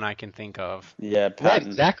only one I can think of. Yeah, Right, Patton.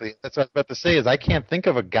 exactly. That's what I was about to say. Is I can't think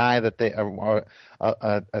of a guy that they a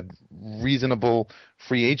reasonable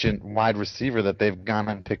free agent wide receiver that they've gone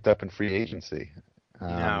and picked up in free agency.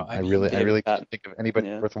 I really can't think of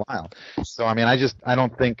anybody worthwhile. So I mean, I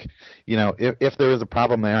don't think, if there is a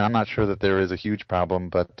problem there, I'm not sure that there is a huge problem,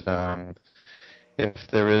 but if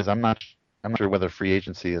there is, I'm not sure whether free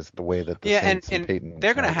agency is the way that the Saints and Peyton.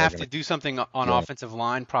 They're going to have to do something on offensive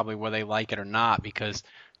line, probably whether they like it or not, because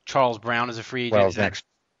Charles Brown is a free agent,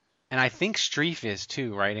 and I think Streif is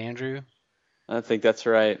too, right, Andrew? I think that's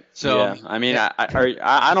right. So yeah. I mean,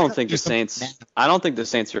 I don't think the Saints. I don't think the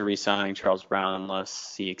Saints are re-signing Charles Brown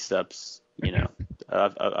unless he accepts,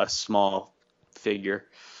 a small figure.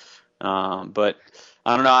 But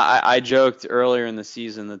I don't know. I joked earlier in the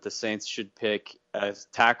season that the Saints should pick a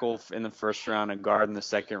tackle in the first round, a guard in the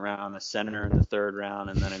second round, a center in the third round,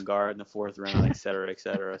 and then a guard in the fourth round, et cetera, et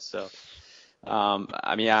cetera. So,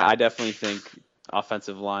 I mean, I definitely think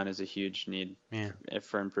offensive line is a huge need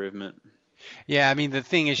for improvement. Yeah, I mean the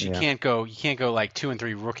thing is you can't go like 2 and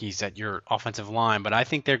 3 rookies at your offensive line, but I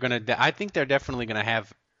think they're definitely gonna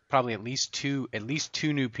have probably at least two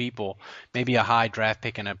new people, maybe a high draft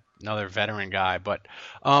pick and another veteran guy. But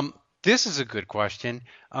this is a good question,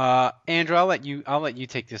 Andrew. I'll let you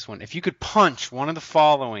take this one. If you could punch one of the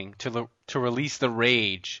following to release the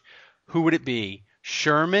rage, who would it be?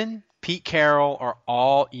 Sherman, Pete Carroll, or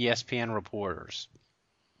all ESPN reporters?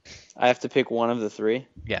 I have to pick one of the three.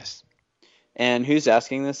 Yes. And who's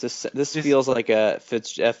asking this? This feels like a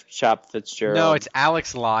Chop Fitzgerald. No, it's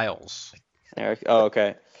Alex Lyles. Eric. Oh,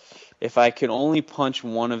 okay. If I could only punch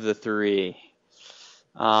one of the three,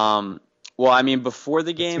 well, I mean, before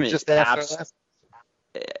the game, it's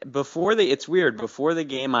weird. Before the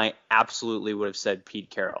game, I absolutely would have said Pete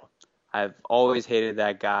Carroll. I've always hated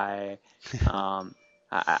that guy.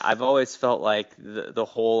 I've always felt like the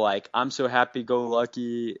whole like I'm so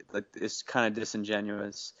happy-go-lucky like is kind of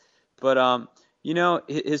disingenuous. But you know,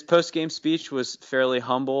 his post-game speech was fairly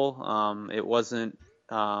humble. It wasn't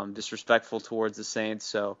disrespectful towards the Saints.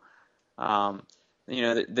 So, you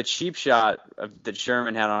know, the cheap shot that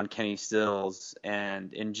Sherman had on Kenny Stills,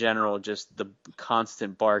 and in general, just the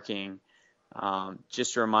constant barking,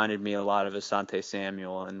 just reminded me a lot of Asante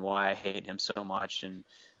Samuel and why I hate him so much. And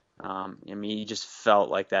I mean, he just felt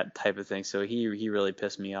like that type of thing. So he really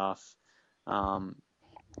pissed me off.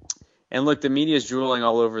 And look, the media is drooling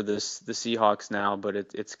all over the Seahawks now, but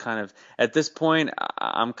it's kind of at this point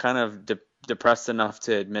I'm kind of depressed enough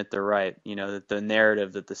to admit they're right. You know, that the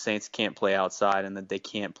narrative that the Saints can't play outside and that they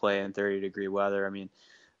can't play in 30-degree weather. I mean,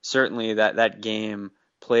 certainly that game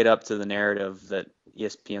played up to the narrative that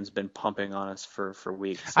ESPN's been pumping on us for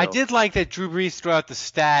weeks. So. I did like that Drew Brees threw out the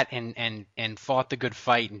stat and fought the good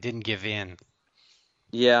fight and didn't give in.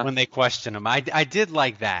 Yeah. When they questioned him, I did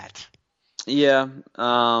like that. Yeah,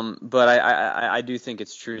 but I do think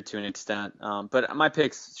it's true to an extent. But my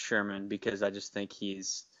pick's Sherman because I just think he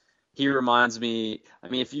reminds me. I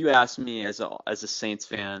mean, if you ask me as a Saints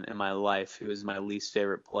fan in my life, who is my least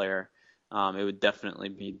favorite player, it would definitely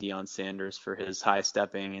be Deion Sanders for his high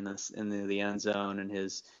stepping in the end zone and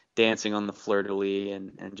his dancing on the fleur-de-lis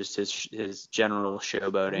and just his general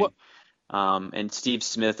showboating. Well, and Steve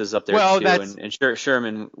Smith is up there too, and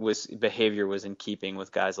Sherman behavior was in keeping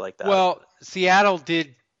with guys like that. Well, Seattle do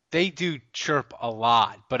chirp a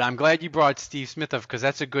lot, but I'm glad you brought Steve Smith up because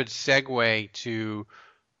that's a good segue to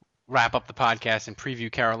wrap up the podcast and preview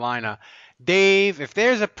Carolina. Dave, if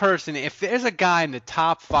there's a guy in the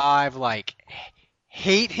top 5, like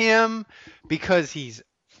hate him because he's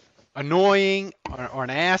annoying or an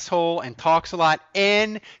asshole and talks a lot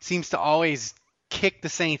and seems to always kick the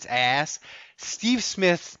Saints' ass, Steve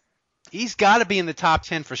Smith, he's got to be in the top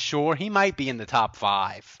 10 for sure. He might be in the top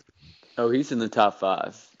 5. Oh, he's in the top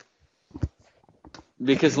 5.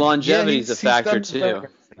 Because longevity is a factor too.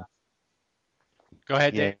 Go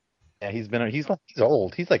ahead, Dave. Yeah, he's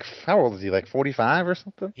old. He's like, how old is he? Like 45 or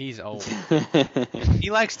something? He's old. He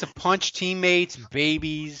likes to punch teammates,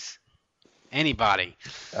 babies, anybody.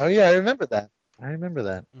 Oh yeah, I remember that.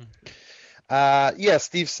 Yeah,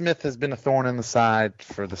 Steve Smith has been a thorn in the side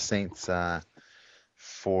for the Saints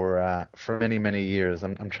for many, many years.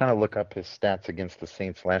 I'm trying to look up his stats against the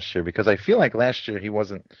Saints last year because I feel like last year he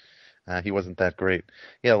wasn't that great.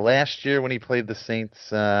 Yeah, last year when he played the Saints,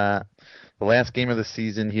 the last game of the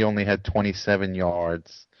season, he only had 27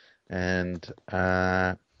 yards, and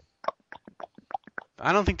I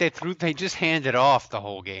don't think they just handed off the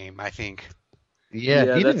whole game, I think.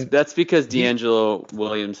 Yeah, that's because D'Angelo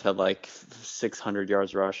Williams had like 600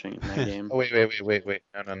 yards rushing in that game. Oh, wait.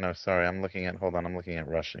 No. Sorry, I'm looking at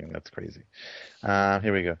rushing. That's crazy.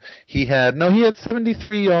 Here we go. He had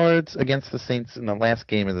 73 yards against the Saints in the last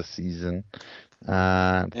game of the season.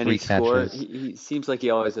 And 3 catches. He seems like he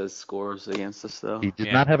always has scores against us, though. He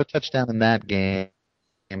did not have a touchdown in that game.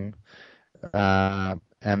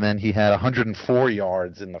 And then he had 104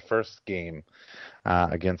 yards in the first game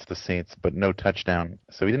against the Saints, but no touchdown.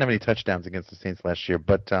 So he didn't have any touchdowns against the Saints last year.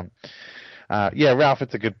 But yeah, Ralph,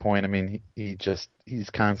 it's a good point. I mean, he's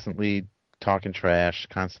constantly talking trash,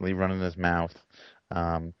 constantly running his mouth,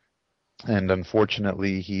 and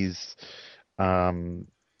unfortunately, he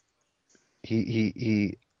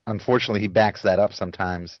unfortunately backs that up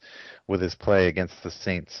sometimes with his play against the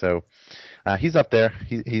Saints. So he's up there.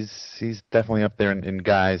 He's definitely up there in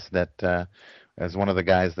guys that as one of the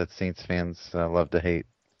guys that Saints fans love to hate.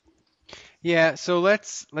 Yeah, so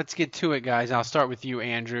let's get to it, guys. I'll start with you,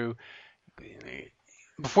 Andrew.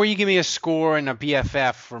 before you give me a score and a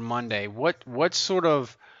BFF for Monday, what's sort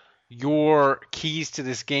of your keys to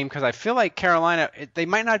this game? Because I feel like Carolina, they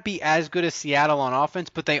might not be as good as Seattle on offense,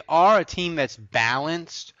 but they are a team that's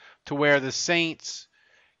balanced to where the Saints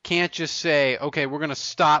can't just say, okay, we're going to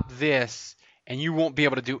stop this and you won't be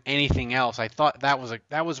able to do anything else. I thought that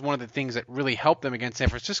was one of the things that really helped them against San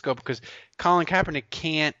Francisco, because Colin Kaepernick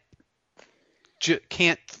can't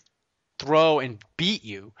throw and beat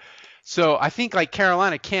you. So I think like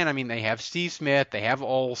Carolina can. I mean, they have Steve Smith, they have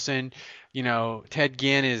Olsen. Ted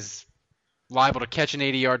Ginn is liable to catch an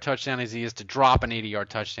 80-yard touchdown as he is to drop an 80-yard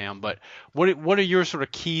touchdown. But what are your sort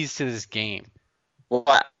of keys to this game? Well,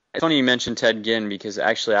 it's funny you mentioned Ted Ginn, because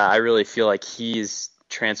actually I really feel like he's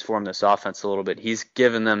transformed this offense a little bit. He's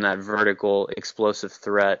given them that vertical explosive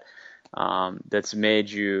threat that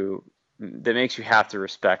makes you have to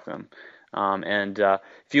respect them. And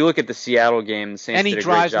if you look at the Seattle game, the Saints and he did a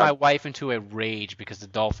drives great job. my wife into a rage because the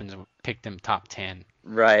Dolphins picked him top 10.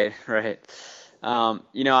 Right.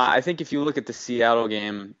 I think if you look at the Seattle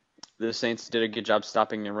game, the Saints did a good job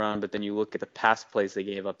stopping the run, but then you look at the pass plays they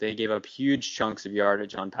gave up. They gave up huge chunks of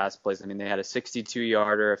yardage on pass plays. I mean, they had a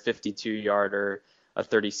 62-yarder, a 52-yarder, a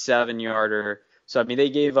 37-yarder. So, I mean, they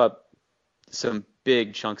gave up some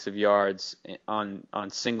big chunks of yards on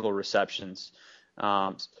single receptions.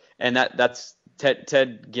 And that's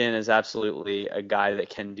Ted Ginn is absolutely a guy that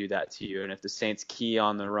can do that to you. And if the Saints key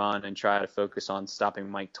on the run and try to focus on stopping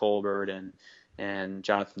Mike Tolbert and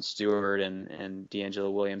Jonathan Stewart and D'Angelo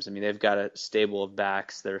Williams, I mean, they've got a stable of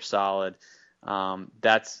backs that are solid.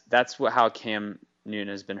 That's how Cam Newton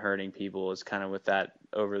has been hurting people, is kind of with that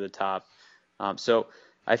over the top. So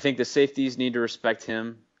I think the safeties need to respect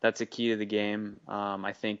him. That's a key to the game.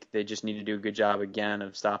 I think they just need to do a good job again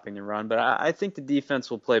of stopping the run. But I think the defense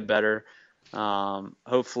will play better.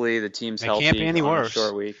 Hopefully the team's healthy can't be any on worse. a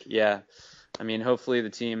short week. Yeah. I mean, hopefully the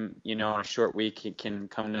team, on a short week can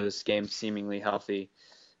come to this game seemingly healthy.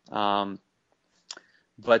 But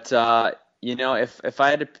if I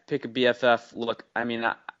had to pick a BFF, look, I mean,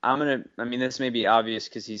 this may be obvious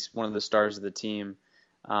because he's one of the stars of the team.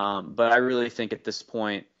 But I really think at this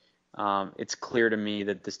point, it's clear to me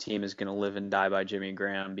that this team is going to live and die by Jimmy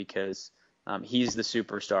Graham, because he's the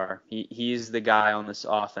superstar. He's the guy on this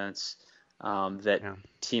offense that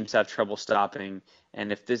teams have trouble stopping.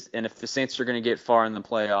 And if the Saints are going to get far in the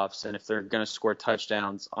playoffs, and if they're going to score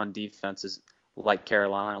touchdowns on defenses like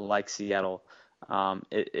Carolina, like Seattle,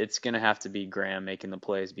 it's going to have to be Graham making the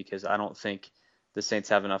plays, because I don't think the Saints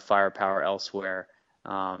have enough firepower elsewhere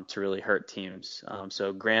to really hurt teams.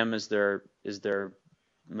 So Graham is their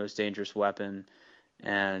most dangerous weapon,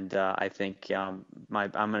 and I think I'm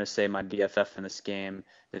going to say my BFF in this game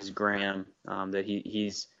is Graham. That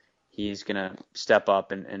he's going to step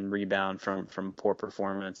up and rebound from poor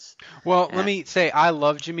performance. Well, let me say I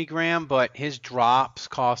love Jimmy Graham, but his drops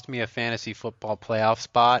cost me a fantasy football playoff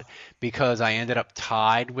spot, because I ended up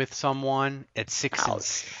tied with someone at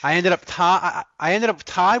 6. I ended up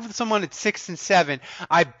tied with someone at 6 and 7.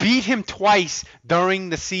 I beat him twice during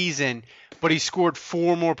the season, but he scored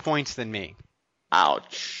 4 more points than me.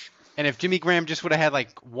 Ouch. And if Jimmy Graham just would have had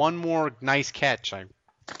like one more nice catch,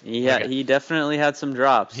 he definitely had some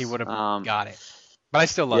drops. He would have got it. But I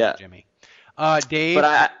still love Jimmy. Dave?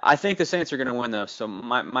 But I think the Saints are going to win, though. So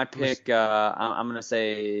my pick, I'm going to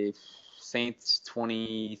say Saints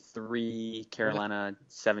 23, Carolina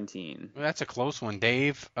 17. Well, that's a close one.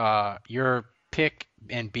 Dave, your pick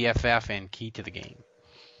and BFF and key to the game.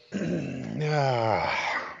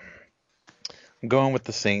 I'm going with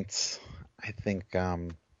the Saints. I think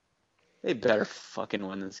they better fucking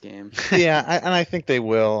win this game. And I think they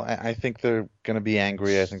will. I think they're going to be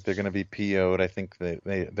angry. I think they're going to be PO'd. I think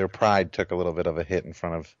their pride took a little bit of a hit in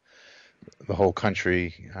front of the whole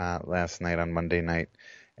country last night on Monday night,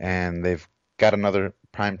 and they've got another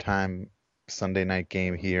primetime Sunday night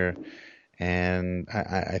game here, and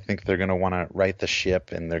I think they're going to want to right the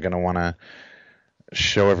ship, and they're going to want to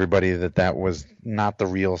show everybody that was not the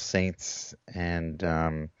real Saints, and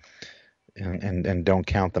don't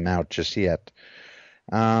count them out just yet.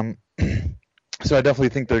 So I definitely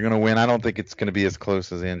think they're going to win. I don't think it's going to be as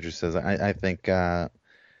close as Andrew says. I think I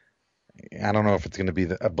don't know if it's going to be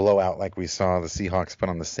a blowout like we saw the Seahawks put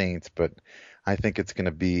on the Saints, but I think it's going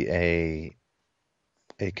to be a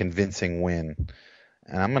convincing win.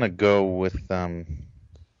 And I'm going to go with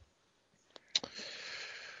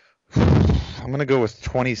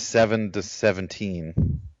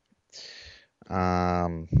 27-17.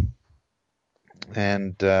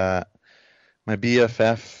 And my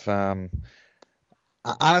BFF,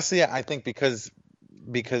 honestly, I think because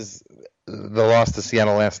the loss to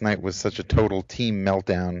Seattle last night was such a total team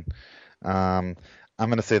meltdown, I'm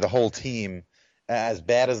going to say the whole team, as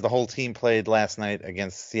bad as the whole team played last night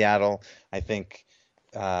against Seattle, I think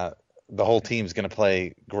the whole team's going to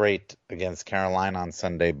play great against Carolina on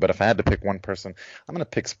Sunday. But if I had to pick one person, I'm going to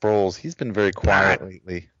pick Sproles. He's been very quiet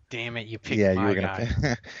lately. Damn it, you picked my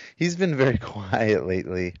guy. He's been very quiet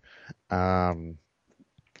lately.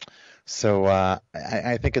 So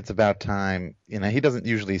I think it's about time. He doesn't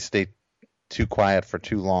usually stay too quiet for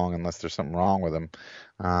too long unless there's something wrong with him.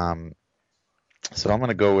 So I'm going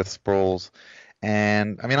to go with Sproles.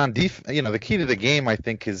 And I mean, on the key to the game, I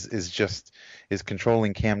think, is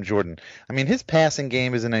controlling Cam Jordan. I mean, his passing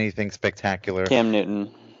game isn't anything spectacular. Cam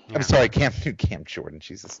Newton. I'm sorry, Cam Jordan.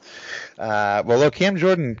 Jesus. Look, Cam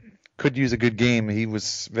Jordan could use a good game. He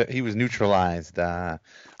was neutralized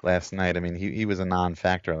last night. I mean, he was a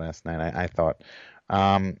non-factor last night, I thought.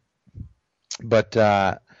 Cam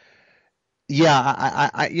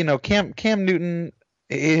Newton,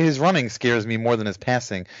 his running scares me more than his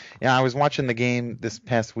passing. Yeah, I was watching the game this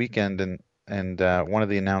past weekend, and one of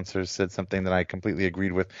the announcers said something that I completely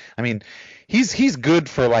agreed with. I mean, he's good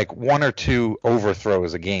for like one or two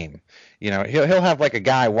overthrows a game. He'll have like a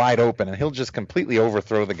guy wide open, and he'll just completely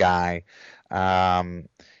overthrow the guy.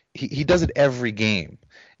 He does it every game.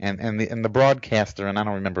 And the broadcaster, and I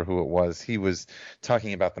don't remember who it was, he was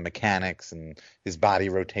talking about the mechanics and his body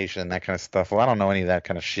rotation and that kind of stuff. Well, I don't know any of that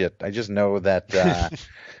kind of shit. I just know that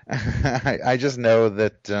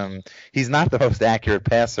he's not the most accurate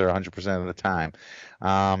passer 100% of the time.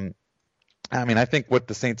 I mean, I think what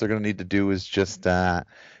the Saints are going to need to do is just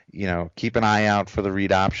keep an eye out for the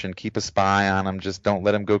read option, keep a spy on him, just don't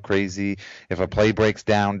let him go crazy. If a play breaks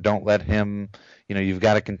down, don't let him. You've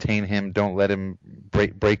got to contain him. Don't let him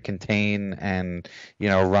break contain and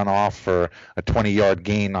run off for a 20-yard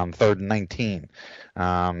gain on 3rd and 19.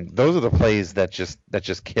 Those are the plays that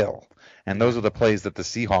just kill. And those are the plays that the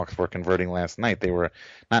Seahawks were converting last night. They were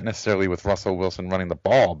not necessarily with Russell Wilson running the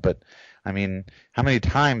ball, but I mean, how many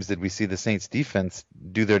times did we see the Saints defense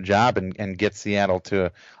do their job and get Seattle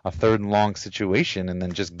to a 3rd and long situation and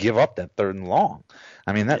then just give up that 3rd and long?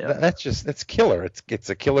 I mean, that's killer.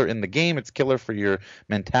 It's a killer in the game. It's killer for your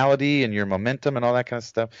mentality and your momentum and all that kind of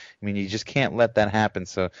stuff. I mean, you just can't let that happen.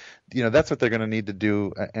 So, that's what they're going to need to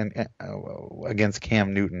do against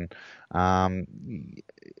Cam Newton.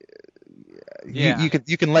 You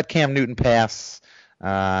can let Cam Newton pass,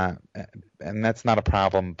 and that's not a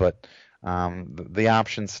problem, but the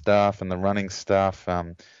option stuff and the running stuff,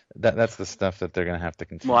 that's the stuff that they're going to have to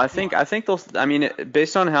continue. Well, I think they'll. I mean,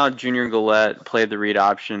 based on how Junior Gillette played the read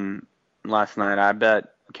option last night, I bet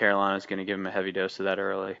Carolina's going to give him a heavy dose of that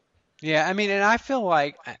early. Yeah, I mean, and I feel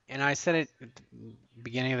like, and I said it at the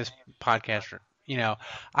beginning of this podcast,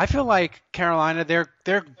 I feel like Carolina,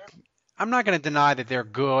 they're. I'm not going to deny that they're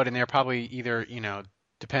good, and they're probably either,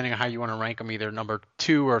 depending on how you want to rank them, either number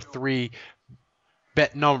 2 or 3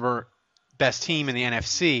 best team in the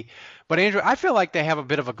NFC. But Andrew, I feel like they have a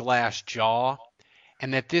bit of a glass jaw,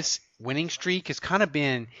 and that this winning streak has kind of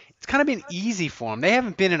been easy for them. They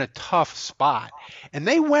haven't been in a tough spot, and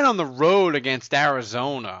they went on the road against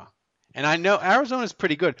Arizona. And I know Arizona's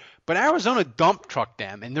pretty good, but Arizona dump trucked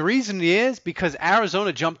them, and the reason is because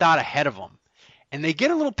Arizona jumped out ahead of them, and they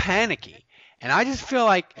get a little panicky. And I just feel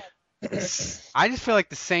like the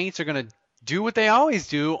Saints are going to do what they always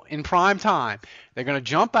do in prime time. They're going to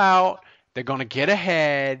jump out, they're going to get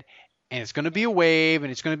ahead, and it's going to be a wave,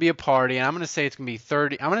 and it's going to be a party. And I'm going to say it's going to be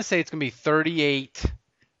 30. I'm going to say it's going to be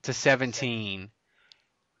 38-17.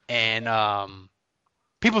 And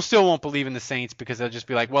people still won't believe in the Saints because they'll just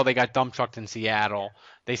be like, well, they got dump trucked in Seattle.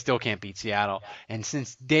 They still can't beat Seattle. And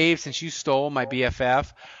since you stole my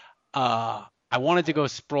BFF, I wanted to go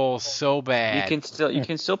Sproles so bad. You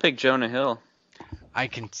can still pick Jonah Hill. I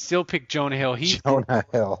can still pick Jonah Hill. Jonah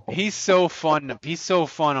Hill. He's so fun. He's so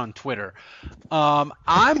fun on Twitter. I'm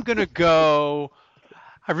gonna go.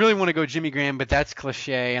 I really want to go Jimmy Graham, but that's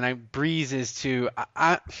cliche, and Breeze is too.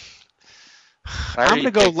 I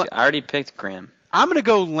already picked Graham. I'm gonna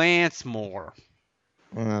go Lance Moore.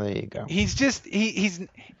 Well, there you go. He's just he's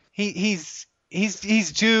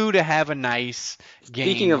due to have a nice game.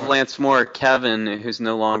 Speaking of Lance Moore, Kevin, who's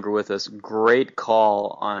no longer with us, great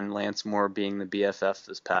call on Lance Moore being the BFF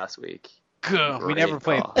this past week. Good. We never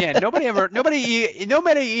played. Yeah, nobody ever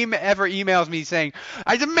emails me saying,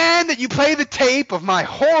 "I demand that you play the tape of my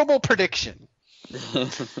horrible prediction."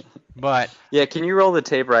 But yeah, can you roll the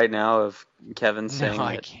tape right now of Kevin saying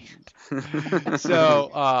I can't.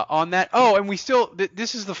 So on that, and we still.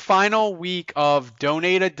 This is the final week of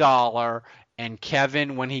Donate $1. And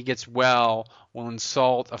Kevin, when he gets well, will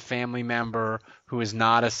insult a family member who is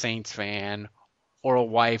not a Saints fan or a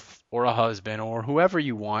wife or a husband or whoever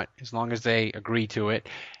you want, as long as they agree to it.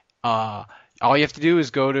 All you have to do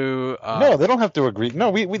is go to. No, they don't have to agree.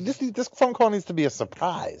 No, this phone call needs to be a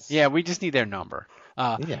surprise. Yeah, we just need their number.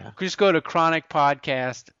 Yeah. Just go to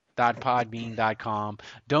chronicpodcast.podbean.com,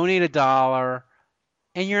 donate $1,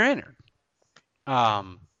 and you're entered. A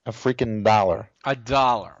freaking $1.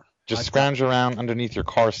 $1. Just scrounge around underneath your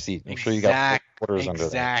car seat. I'm sure you got quarters under there.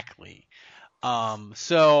 Exactly.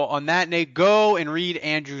 So on that note, go and read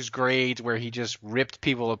Andrew's grades where he just ripped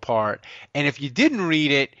people apart. And if you didn't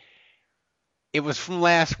read it, it was from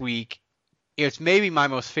last week. It's maybe my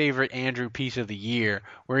most favorite Andrew piece of the year,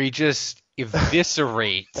 where he just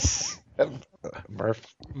eviscerates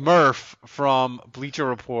Murph from Bleacher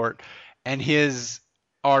Report and his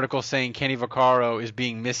article saying Kenny Vaccaro is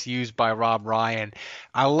being misused by Rob Ryan.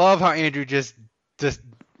 I love how Andrew just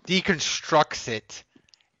deconstructs it,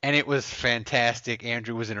 and it was fantastic.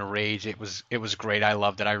 Andrew was in a rage. It was great. I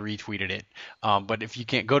loved it. I retweeted it. But if you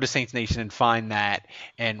can't, go to Saints Nation and find that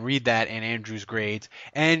and read that and Andrew's grades,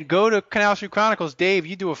 and go to Canal Street Chronicles. Dave,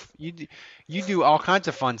 you do all kinds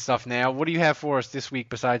of fun stuff now. What do you have for us this week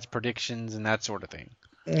besides predictions and that sort of thing?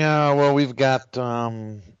 Yeah, well, we've got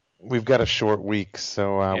a short week,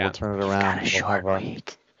 so we'll turn it around.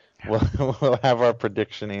 We'll have our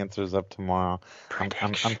prediction answers up tomorrow.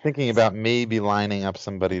 I'm thinking about maybe lining up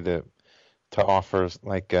somebody to offer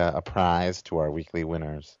like a prize to our weekly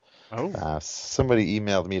winners. Oh. Somebody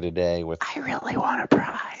emailed me today with. I really want a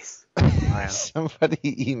prize. Somebody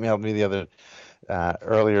emailed me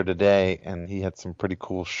earlier today, and he had some pretty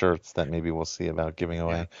cool shirts that maybe we'll see about giving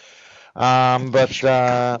away. But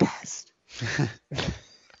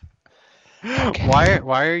Okay.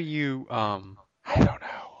 Why are you I don't know.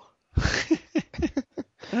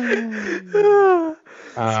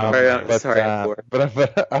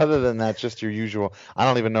 But other than that, just your usual. I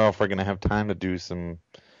don't even know if we're gonna have time to do some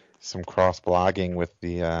cross blogging with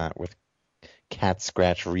the with Cat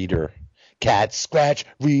Scratch Reader. Cat Scratch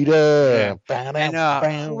Reader. Yeah. And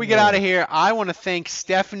before we get out of here, I want to thank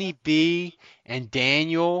Stephanie B and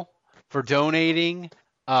Daniel for donating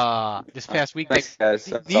this past week. Thanks,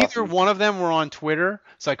 guys. Neither one of them were on Twitter,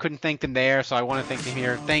 so I couldn't thank them there. So I want to thank them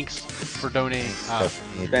here. Thanks for donating.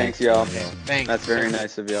 Thanks, y'all. Thanks. That's very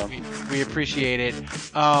nice of y'all. We appreciate it.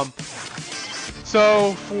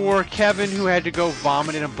 So for Kevin, who had to go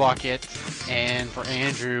vomit in a bucket, and for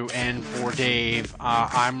Andrew, and for Dave,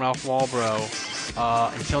 I'm Ralph Walbro.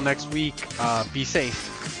 Until next week, be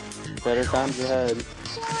safe. Better times ahead.